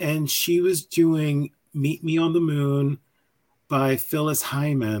 and she was doing "Meet Me on the Moon" by Phyllis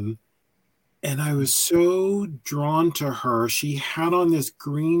Hyman. And I was so drawn to her. She had on this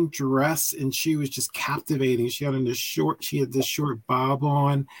green dress and she was just captivating. She had this short bob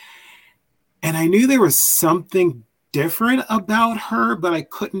on. And I knew there was something different about her, but I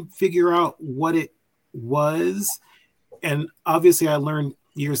couldn't figure out what it was. And obviously I learned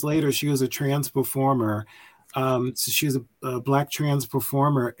years later she was a trans performer. So she was a Black trans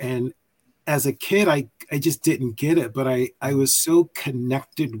performer. And as a kid, I just didn't get it, but I was so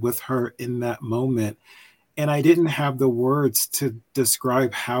connected with her in that moment. And I didn't have the words to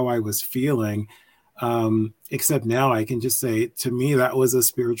describe how I was feeling, except now I can just say, to me, that was a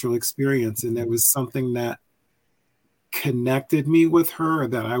spiritual experience. And there was something that connected me with her,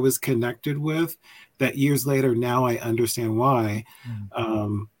 that I was connected with, that years later, now I understand why.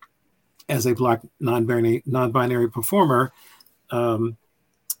 As a Black non-binary performer,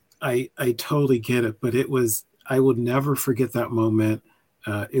 I totally get it, but I would never forget that moment.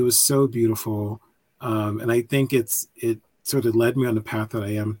 It was so beautiful. And I think it sort of led me on the path that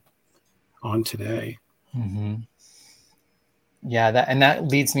I am on today. Mm-hmm. Yeah, that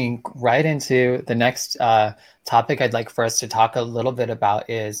leads me right into the next topic I'd like for us to talk a little bit about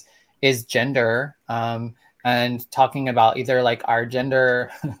is gender, and talking about either like our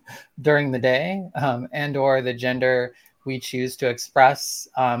gender during the day, and or the gender we choose to express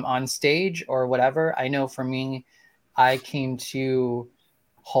on stage or whatever. I know for me, I came to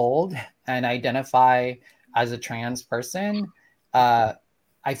hold and identify as a trans person,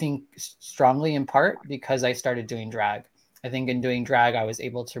 I think strongly in part because I started doing drag. I think in doing drag, I was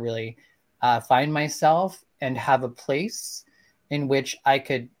able to really find myself and have a place in which I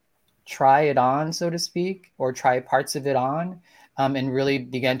could try it on, so to speak, or try parts of it on, and really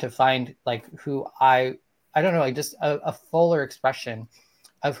begin to find like who I don't know, like just a fuller expression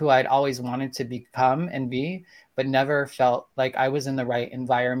of who I'd always wanted to become and be, but never felt like I was in the right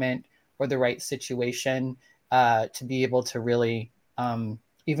environment or the right situation to be able to really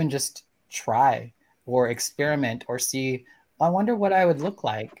even just try or experiment or see, I wonder what I would look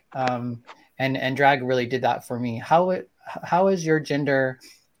like. And drag really did that for me. How has your gender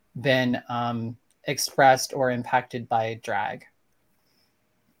been expressed or impacted by drag?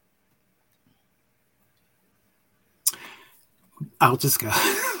 I'll just go.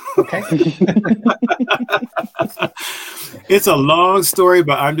 Okay. It's a long story,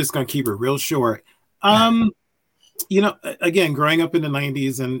 but I'm just going to keep it real short. Again, growing up in the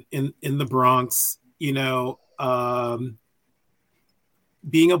 90s and in the Bronx,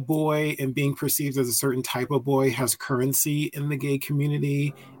 being a boy and being perceived as a certain type of boy has currency in the gay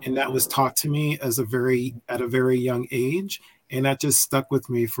community. And that was taught to me at a very young age. And that just stuck with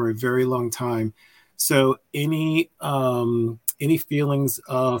me for a very long time. So any feelings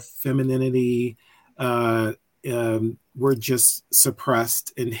of femininity were just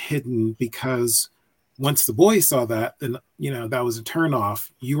suppressed and hidden, because once the boys saw that, then that was a turn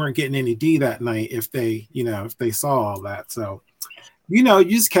off. You weren't getting any D that night if they saw all that. So you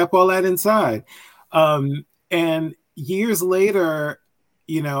just kept all that inside. And years later,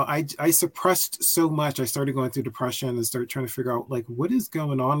 I suppressed so much. I started going through depression and started trying to figure out like what is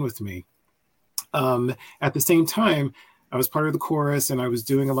going on with me. At the same time, I was part of the chorus and I was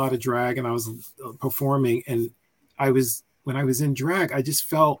doing a lot of drag and I was performing, and I was when I was in drag, I just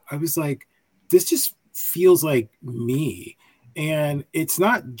felt, I was like, this just feels like me. And it's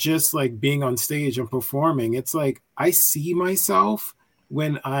not just like being on stage and performing. It's like I see myself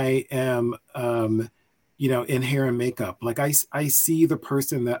when I am, in hair and makeup. Like I see the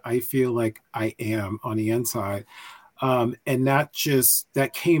person that I feel like I am on the inside. And that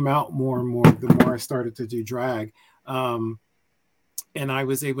came out more and more the more I started to do drag. And I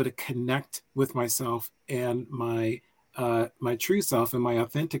was able to connect with myself and my true self and my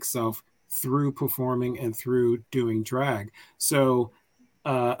authentic self through performing and through doing drag. So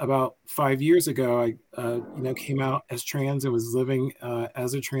about 5 years ago, I came out as trans and was living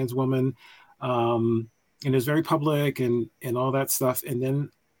as a trans woman, and it was very public and all that stuff. And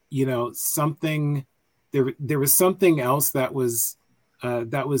then something there was something else that was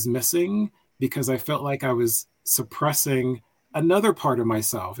missing, because I felt like I was suppressing another part of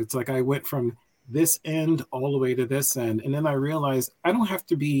myself. It's like I went from this end all the way to this end, and then I realized I don't have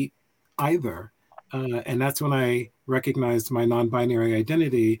to be either. And that's when I recognized my non-binary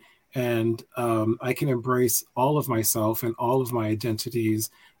identity, and I can embrace all of myself and all of my identities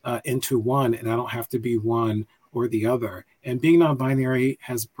into one, and I don't have to be one or the other. And being non-binary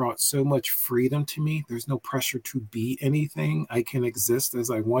has brought so much freedom to me. There's no pressure to be anything. I can exist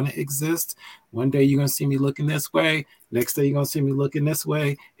as I want to exist. One day you're going to see me looking this way. Next day you're going to see me looking this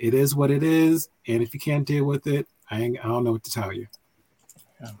way. It is what it is. And if you can't deal with it, I don't know what to tell you.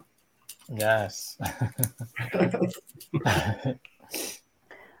 Yes.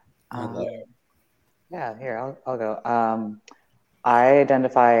 Yeah, here, I'll go. I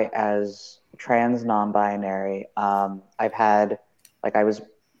identify as trans non-binary. I'm AFAB. I've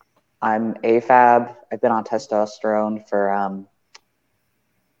been on testosterone for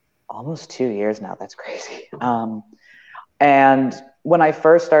almost 2 years now. That's crazy. And when I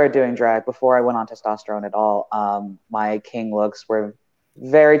first started doing drag, before I went on testosterone at all, my king looks were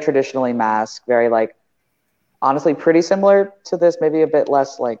very traditionally masked, very honestly pretty similar to this, maybe a bit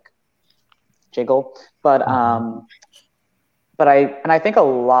less jiggle, but I think a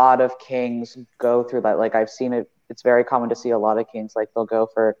lot of kings go through that. I've seen it. It's very common to see a lot of kings, they'll go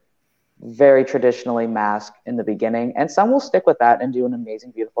for very traditionally masked in the beginning, and some will stick with that and do an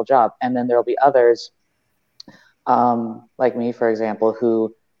amazing, beautiful job. And then there'll be others, like me, for example,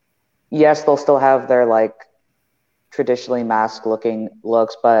 who, yes, they'll still have their traditionally masked looking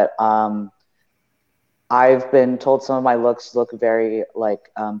looks, but I've been told some of my looks look very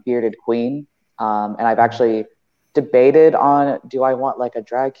bearded queen. And I've actually debated on, do I want a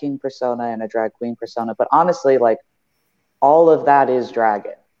drag king persona and a drag queen persona? But honestly, all of that is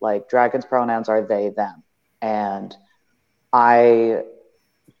dragon. Dragon's pronouns are they, them. And I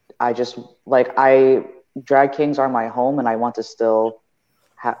just drag kings are my home, and I want to still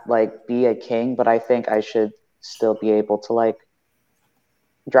be a king, but I think I should still be able to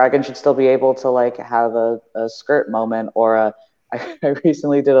dragon should still be able to have a skirt moment, or I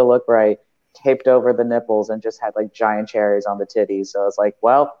recently did a look where I taped over the nipples and just had giant cherries on the titties. So it's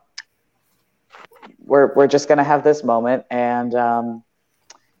well, we're just gonna have this moment. And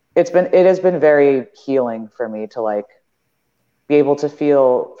it has been very healing for me to be able to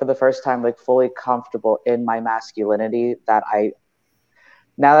feel for the first time fully comfortable in my masculinity,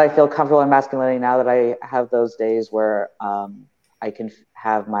 now that I feel comfortable in masculinity, now that I have those days where I can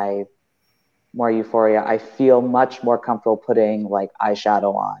have my more euphoria, I feel much more comfortable putting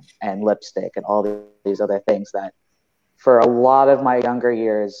eyeshadow on and lipstick and all these other things that for a lot of my younger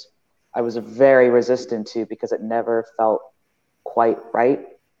years I was very resistant to, because it never felt quite right.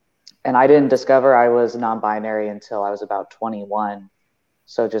 And I didn't discover I was non-binary until I was about 21.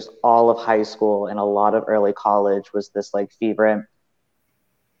 So just all of high school and a lot of early college was this fever.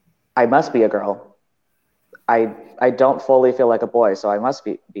 I must be a girl. I don't fully feel like a boy, so I must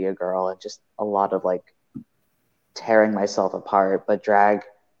be a girl, and just a lot of tearing myself apart. But drag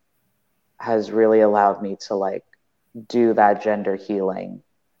has really allowed me to do that gender healing,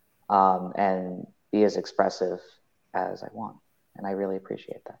 and be as expressive as I want. And I really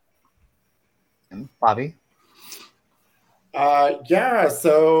appreciate that. Bobby? Yeah,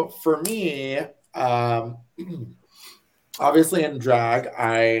 so for me, obviously in drag,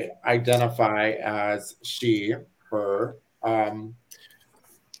 I identify as she, her.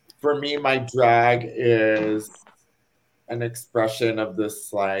 For me, my drag is an expression of this,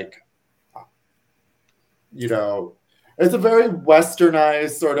 it's a very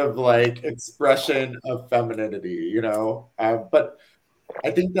westernized sort of expression of femininity, but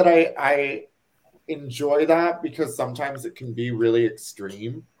I think that I enjoy that because sometimes it can be really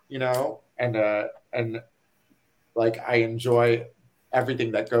extreme, and I enjoy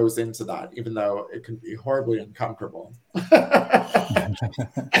everything that goes into that, even though it can be horribly uncomfortable.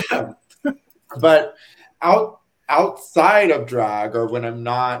 But outside of drag, or when I'm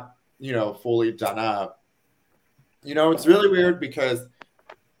not, fully done up, it's really weird because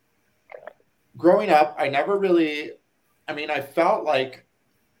growing up, I never really, I felt like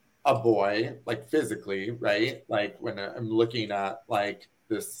a boy, like physically, right? Like when I'm looking at like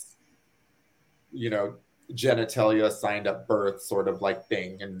this, genitalia signed up birth sort of like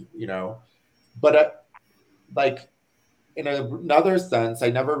thing. And, but like in another sense, I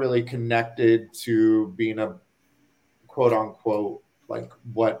never really connected to being a quote unquote, like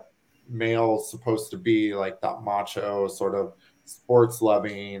what male's supposed to be, like that macho sort of sports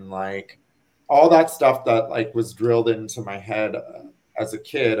loving, like all that stuff that like was drilled into my head as a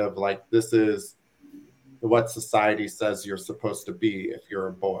kid of like, this is what society says you're supposed to be if you're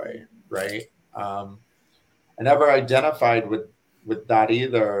a boy, right? I never identified with that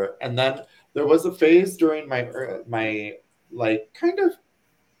either. And then there was a phase during my like kind of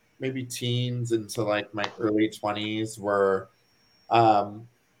maybe teens into like my early 20s where I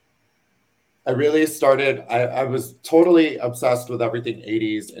really started, I was totally obsessed with everything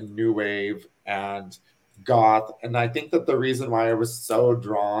 80s and new wave and goth. And I think that the reason why I was so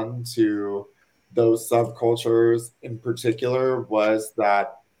drawn to those subcultures in particular was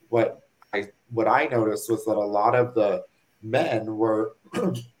that what I noticed was that a lot of the men were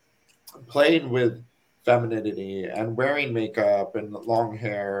playing with femininity and wearing makeup and long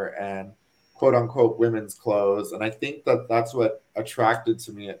hair and quote unquote women's clothes. And I think that that's what attracted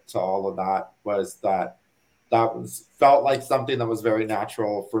to me to all of that, was that was felt like something that was very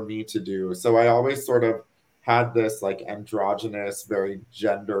natural for me to do. So I always sort of had this like androgynous, very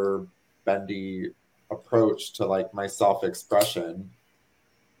gender bendy approach to like my self-expression.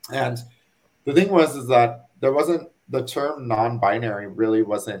 And the thing was is that there wasn't, the term non-binary really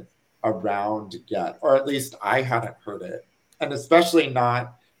wasn't around yet, or at least I hadn't heard it, and especially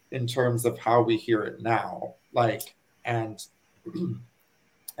not in terms of how we hear it now. Like, and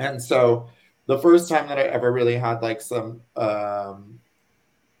so the first time that I ever really had like some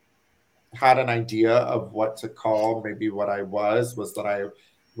had an idea of what to call maybe what I was that I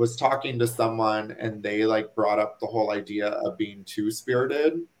was talking to someone and they like brought up the whole idea of being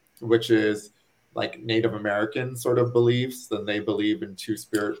two-spirited, which is like Native American sort of beliefs, and they believe in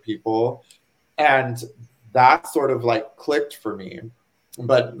two-spirit people. And that sort of like clicked for me.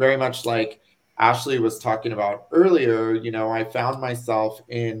 But very much like Ashley was talking about earlier, I found myself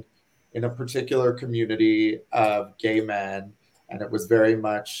in a particular community of gay men, and it was very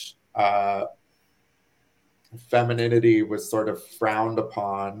much femininity was sort of frowned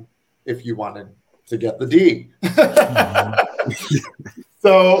upon if you wanted to get the D.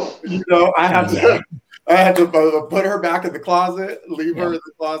 So, I had to put her back in the closet, leave her in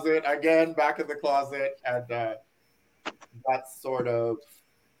the closet, again, back in the closet. And that's sort of,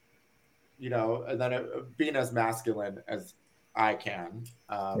 and then being as masculine as I can.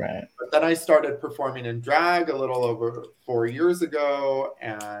 Right. But then I started performing in drag a little over 4 years ago.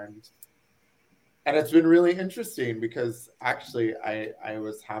 And it's been really interesting because actually I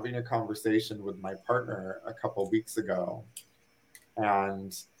was having a conversation with my partner a couple weeks ago.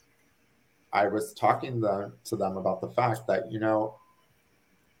 And I was talking to them about the fact that,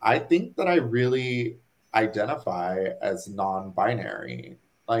 I think that I really identify as non-binary.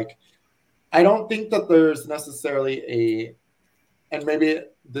 Like, I don't think that there's necessarily and maybe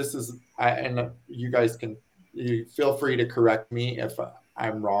this is, and you guys you feel free to correct me if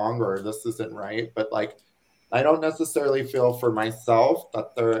I'm wrong or this isn't right, but like, I don't necessarily feel for myself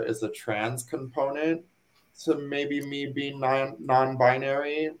that there is a trans component to maybe me being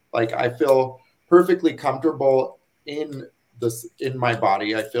non-binary. Like, I feel perfectly comfortable in my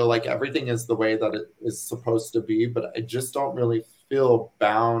body. I feel like everything is the way that it is supposed to be, but I just don't really feel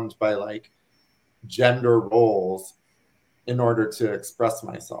bound by like gender roles in order to express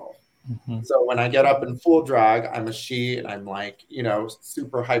myself. Mm-hmm. So when I get up in full drag, I'm a she, and I'm like,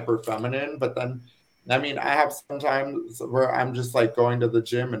 super hyper feminine. But then, I have sometimes where I'm just like going to the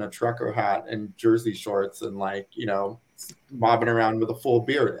gym in a trucker hat and jersey shorts and like, mobbing around with a full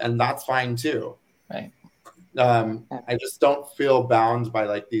beard, and that's fine too. Right. I just don't feel bound by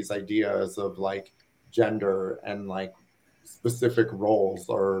like these ideas of like gender and like specific roles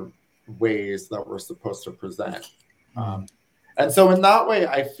or ways that we're supposed to present. And so in that way,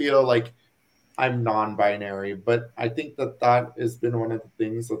 I feel like I'm non-binary, but I think that has been one of the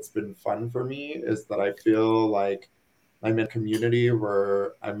things that's been fun for me, is that I feel like I'm in a community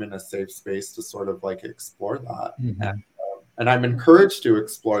where I'm in a safe space to sort of like explore that. Mm-hmm. And I'm encouraged to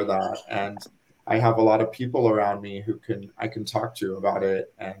explore that. And I have a lot of people around me who I can talk to about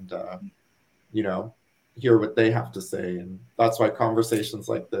it, and you know, hear what they have to say. And that's why conversations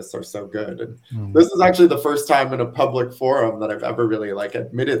like this are so good. And this is actually the first time in a public forum that I've ever really like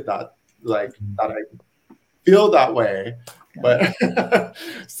admitted that, like, that I feel that way. But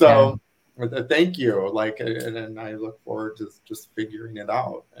so thank you. Like, and I look forward to just figuring it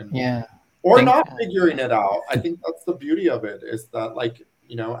out, and or not figuring it out. I think that's the beauty of it, is that, like,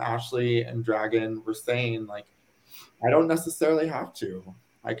 you know, Ashley and Dragon were saying, like, I don't necessarily have to.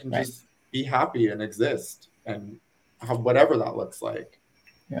 I can just be happy and exist, and whatever that looks like.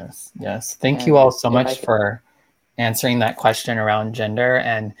 Yes. Thank you all so much for answering that question around gender.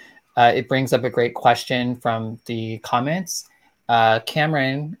 And it brings up a great question from the comments.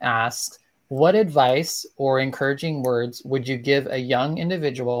 Cameron asks, what advice or encouraging words would you give a young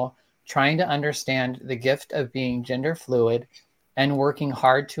individual trying to understand the gift of being gender fluid and working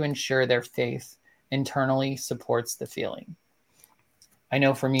hard to ensure their faith internally supports the feeling? I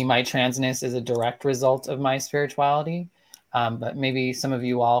know for me, my transness is a direct result of my spirituality, but maybe some of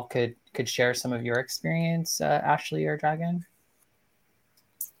you all could share some of your experience, Ashley or Dragon.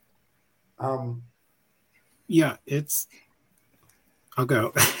 Yeah, I'll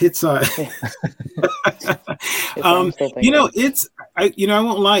go. It's you know, I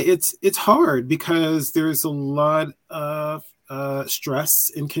won't lie, it's hard because there's a lot of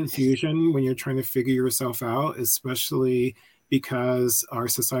stress and confusion when you're trying to figure yourself out, especially because our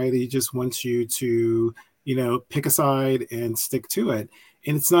society just wants you to, you know, pick a side and stick to it.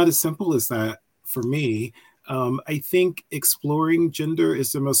 And it's not as simple as that for me. I think exploring gender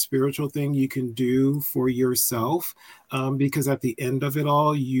is the most spiritual thing you can do for yourself, because at the end of it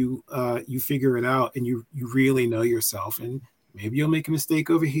all, you figure it out and you really know yourself. And maybe you'll make a mistake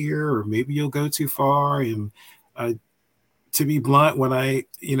over here, or maybe you'll go too far. And to be blunt, when I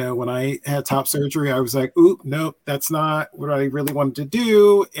had top surgery, I was like, "Oop, nope, that's not what I really wanted to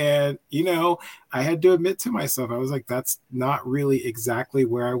do." And I had to admit to myself, I was like, "That's not really exactly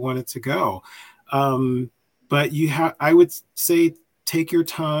where I wanted to go." But I would say, take your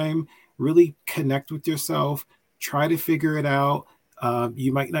time, really connect with yourself, try to figure it out.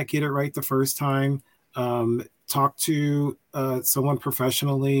 You might not get it right the first time. Talk to someone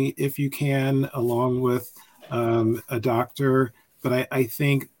professionally if you can, along with a doctor. But I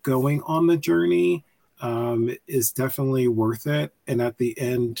think going on the journey is definitely worth it. And at the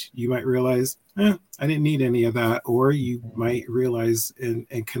end, you might realize, I didn't need any of that. Or you might realize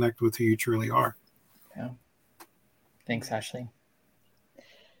and connect with who you truly are. Yeah. Thanks, Ashley.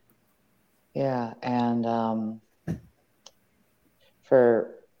 Yeah, and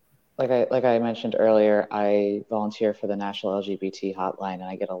for like I mentioned earlier, I volunteer for the National LGBT Hotline, and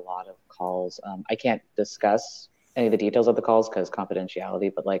I get a lot of calls. I can't discuss any of the details of the calls because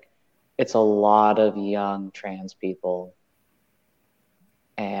confidentiality, but like, it's a lot of young trans people,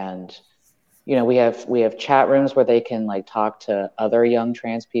 and we have chat rooms where they can like talk to other young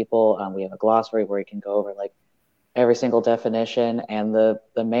trans people. We have a glossary where you can go over like every single definition, and the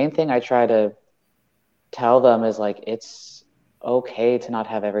main thing I try to tell them is like, it's okay to not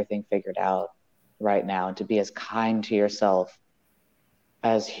have everything figured out right now, and to be as kind to yourself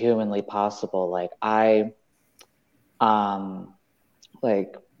as humanly possible. Like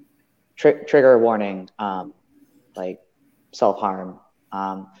trigger warning, like self-harm.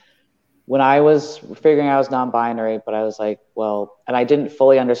 When I was figuring out I was non-binary, but I was like, well, and I didn't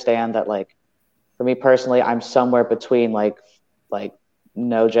fully understand that, like, for me personally, I'm somewhere between like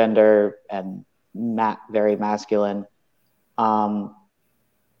no gender and very masculine. But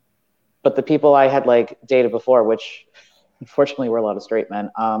the people I had like dated before, which unfortunately were a lot of straight men,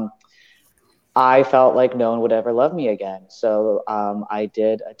 I felt like no one would ever love me again. So I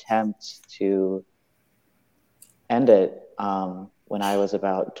did attempt to end it when I was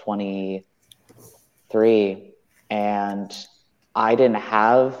about 23, and I didn't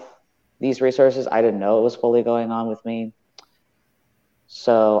have these resources. I didn't know it was fully going on with me.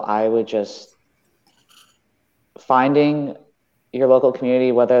 So I would just finding your local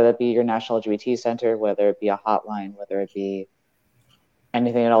community, whether that be your national LGBT center, whether it be a hotline, whether it be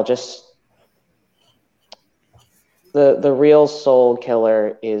anything at all, just the real soul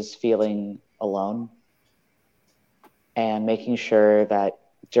killer is feeling alone, and making sure that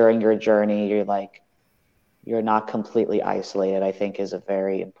during your journey, you're not completely isolated, I think, is a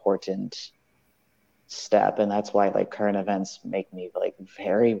very important step. And that's why like current events make me like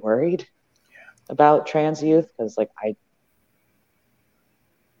very worried about trans youth, because like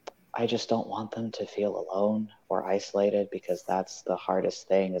I just don't want them to feel alone or isolated, because that's the hardest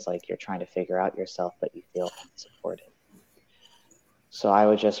thing, is like you're trying to figure out yourself, but you feel unsupported. So I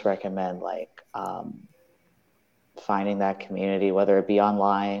would just recommend like finding that community, whether it be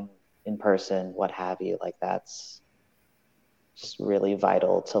online, in person, what have you. Like that's just really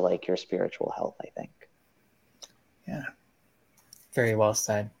vital to like your spiritual health, I think. Yeah. Very well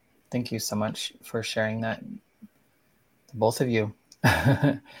said. Thank you so much for sharing that, both of you.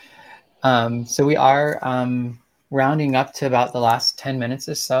 So we are rounding up to about the last 10 minutes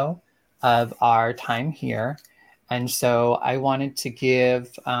or so of our time here. And so I wanted to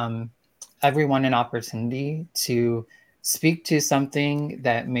give everyone an opportunity to speak to something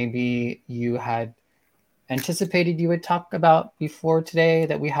that maybe you had anticipated you would talk about before today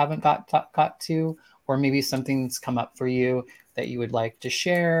that we haven't got to, or maybe something that's come up for you that you would like to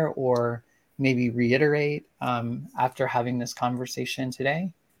share or maybe reiterate after having this conversation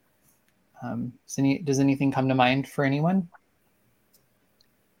today. Does anything come to mind for anyone?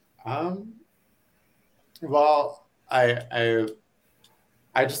 Well, I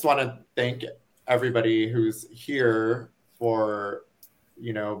just want to thank everybody who's here for,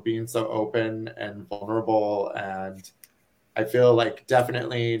 being so open and vulnerable. And I feel like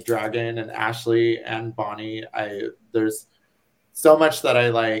definitely Dragon and Ashley and Bonnie, there's so much that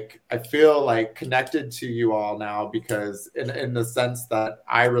I feel like connected to you all now, because in the sense that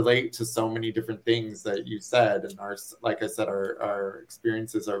I relate to so many different things that you said, and like I said, our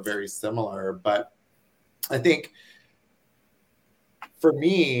experiences are very similar. But I think for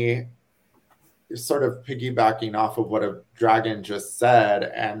me, sort of piggybacking off of what a Dragon just said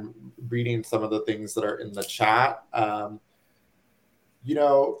and reading some of the things that are in the chat,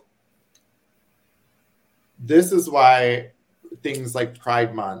 this is why things like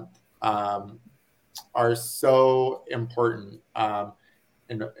Pride Month are so important. And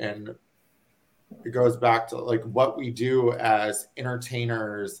it goes back to like what we do as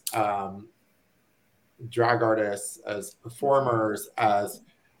entertainers, drag artists, as performers, as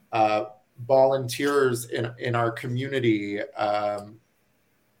volunteers in our community.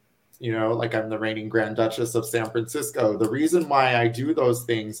 Like I'm the reigning Grand Duchess of San Francisco. The reason why I do those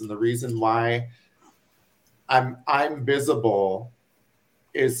things and the reason why I'm visible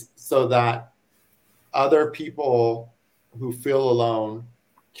is so that other people who feel alone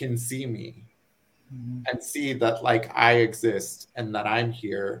can see me and see that like I exist and that I'm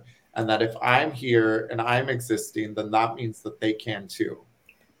here, and that if I'm here and I'm existing, then that means that they can too.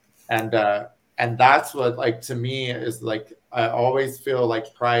 And that's what, like, to me is like, I always feel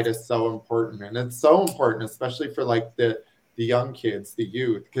like Pride is so important, and it's so important, especially for like the young kids, the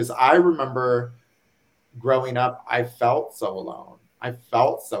youth, because I remember growing up, I felt so alone. I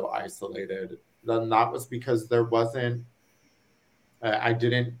felt so isolated. Then that was because there wasn't, I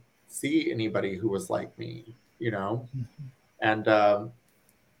didn't see anybody who was like me, And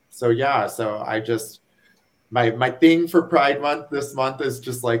so I just, my thing for Pride Month this month is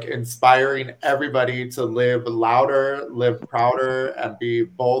just like inspiring everybody to live louder, live prouder, and be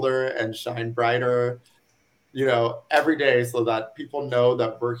bolder and shine brighter, every day, so that people know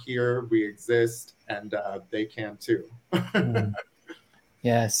that we're here, we exist, and they can too.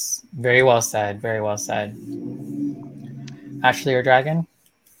 Yes, very well said. Very well said. Ashley or Dragon?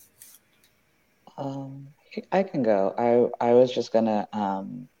 I can go. I was just gonna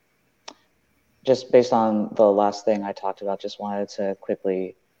just based on the last thing I talked about, just wanted to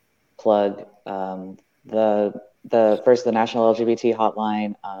quickly plug the National LGBT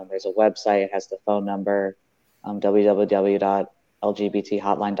Hotline. There's a website, it has the phone number,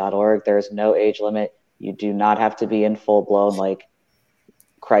 www.lgbthotline.org. There's no age limit. You do not have to be in full blown like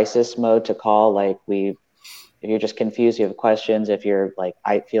crisis mode to call. Like if you're just confused, you have questions, if you're like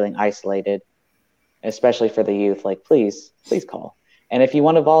feeling isolated, especially for the youth, like please call. And if you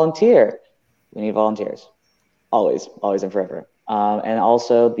want to volunteer, we need volunteers, always and forever. And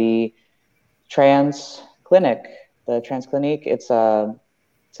also the Trans Clinic, it's a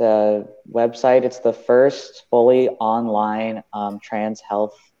website. It's the first fully online trans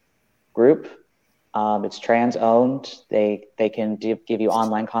health group. It's trans owned. They can give you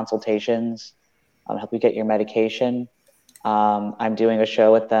online consultations, help you get your medication. I'm doing a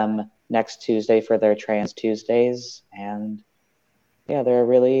show with them next Tuesday for their Trans Tuesdays, and yeah, they're a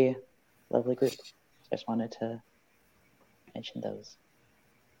really lovely group. I just wanted to mention those.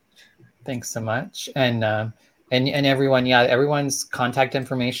 Thanks so much. And everyone, everyone's contact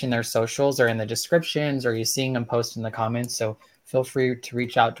information, their socials are in the descriptions, or you're seeing them post in the comments. So feel free to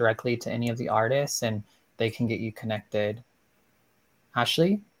reach out directly to any of the artists and they can get you connected.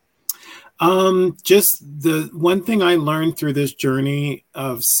 Ashley? Just the one thing I learned through this journey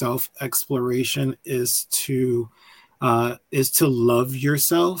of self-exploration is to love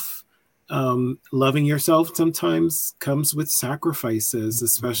yourself. Loving yourself sometimes comes with sacrifices,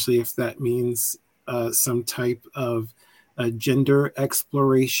 especially if that means some type of gender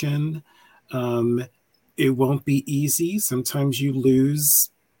exploration. It won't be easy. Sometimes you lose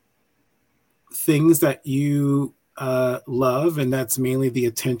things that you love, and that's mainly the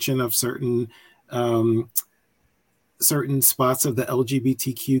attention of certain spots of the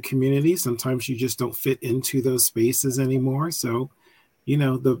LGBTQ community. Sometimes you just don't fit into those spaces anymore. So,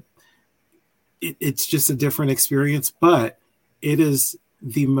 it's just a different experience, but it is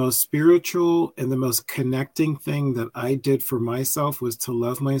the most spiritual and the most connecting thing that I did for myself, was to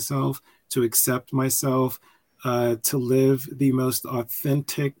love myself, to accept myself, to live the most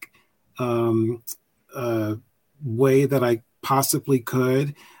authentic way that I possibly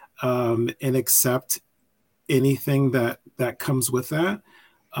could, and accept anything that comes with that.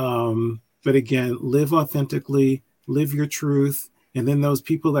 But again, live authentically, live your truth. And then those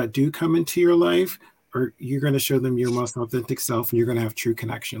people that do come into your life, you're going to show them your most authentic self, and you're going to have true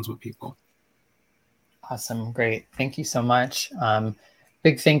connections with people. Awesome. Great. Thank you so much.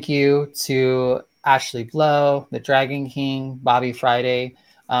 Big thank you to Ashlé Blow, the Dragon King, Bobby Friday,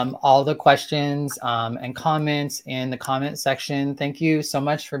 all the questions and comments in the comment section. Thank you so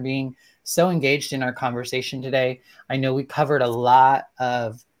much for being so engaged in our conversation today. I know we covered a lot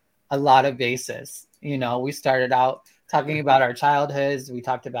of bases. We started out talking about our childhoods. We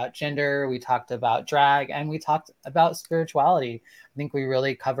talked about gender. We talked about drag, and we talked about spirituality. I think we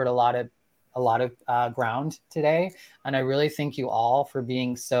really covered a lot of ground today. And I really thank you all for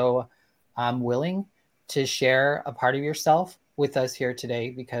being so willing to share a part of yourself with us here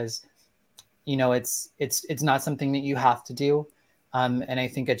today, because, it's not something that you have to do. And I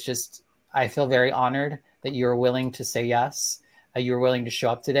think I feel very honored that you're willing to say yes. You're willing to show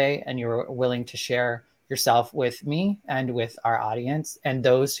up today, and you're willing to share yourself with me and with our audience and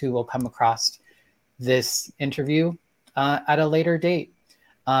those who will come across this interview at a later date.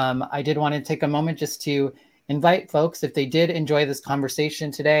 I did want to take a moment just to invite folks, if they did enjoy this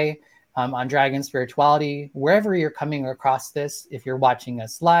conversation today on Dragon Spirituality, wherever you're coming across this, if you're watching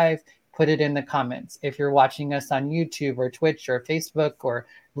us live, put it in the comments. If you're watching us on YouTube or Twitch or Facebook, or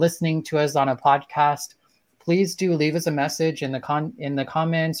listening to us on a podcast, please do leave us a message in the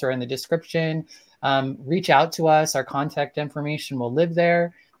comments or in the description. Reach out to us. Our contact information will live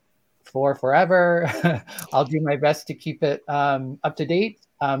there for forever. I'll do my best to keep it up to date,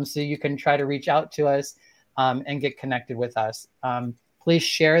 so you can try to reach out to us and get connected with us. Please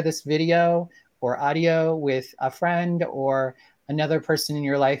share this video or audio with a friend or another person in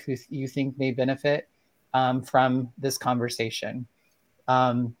your life who you think may benefit from this conversation.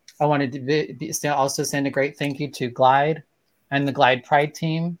 I wanted to also send a great thank you to Glide and the Glide Pride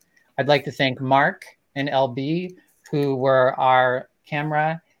team. I'd like to thank Mark and LB, who were our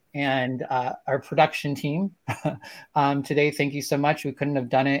camera and our production team today. Thank you so much. We couldn't have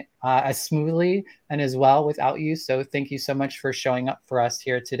done it as smoothly and as well without you. So thank you so much for showing up for us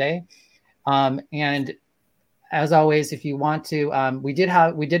here today. And as always, if you want to, we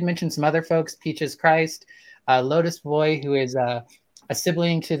did mention some other folks: Peaches Christ, Lotus Boy, who is a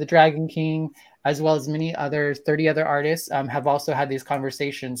sibling to the Dragon King, as well as many others, 30 other artists have also had these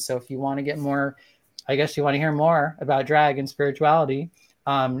conversations. So if you want to get more, I guess you want to hear more about drag and spirituality,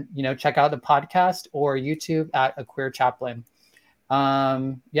 check out the podcast or YouTube at A Queer Chaplain.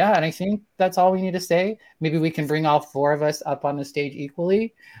 And I think that's all we need to say. Maybe we can bring all four of us up on the stage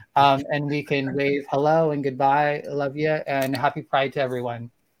equally, and we can wave hello and goodbye. Love you, and happy Pride to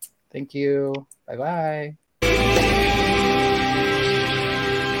everyone. Thank you. Bye-bye.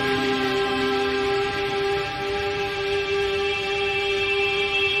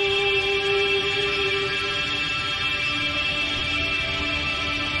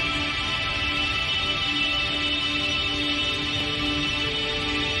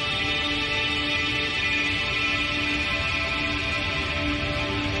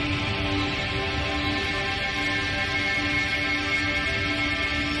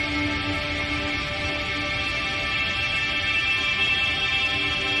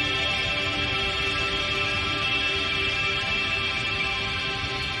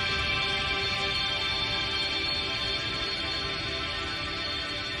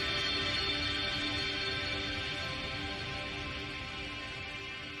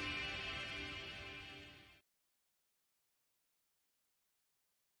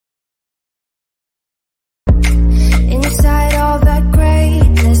 Inside all that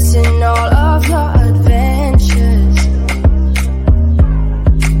greatness and all of your adventures,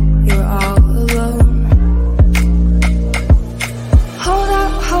 you're all alone.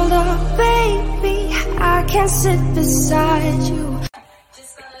 Hold up, baby, I can't sit beside you.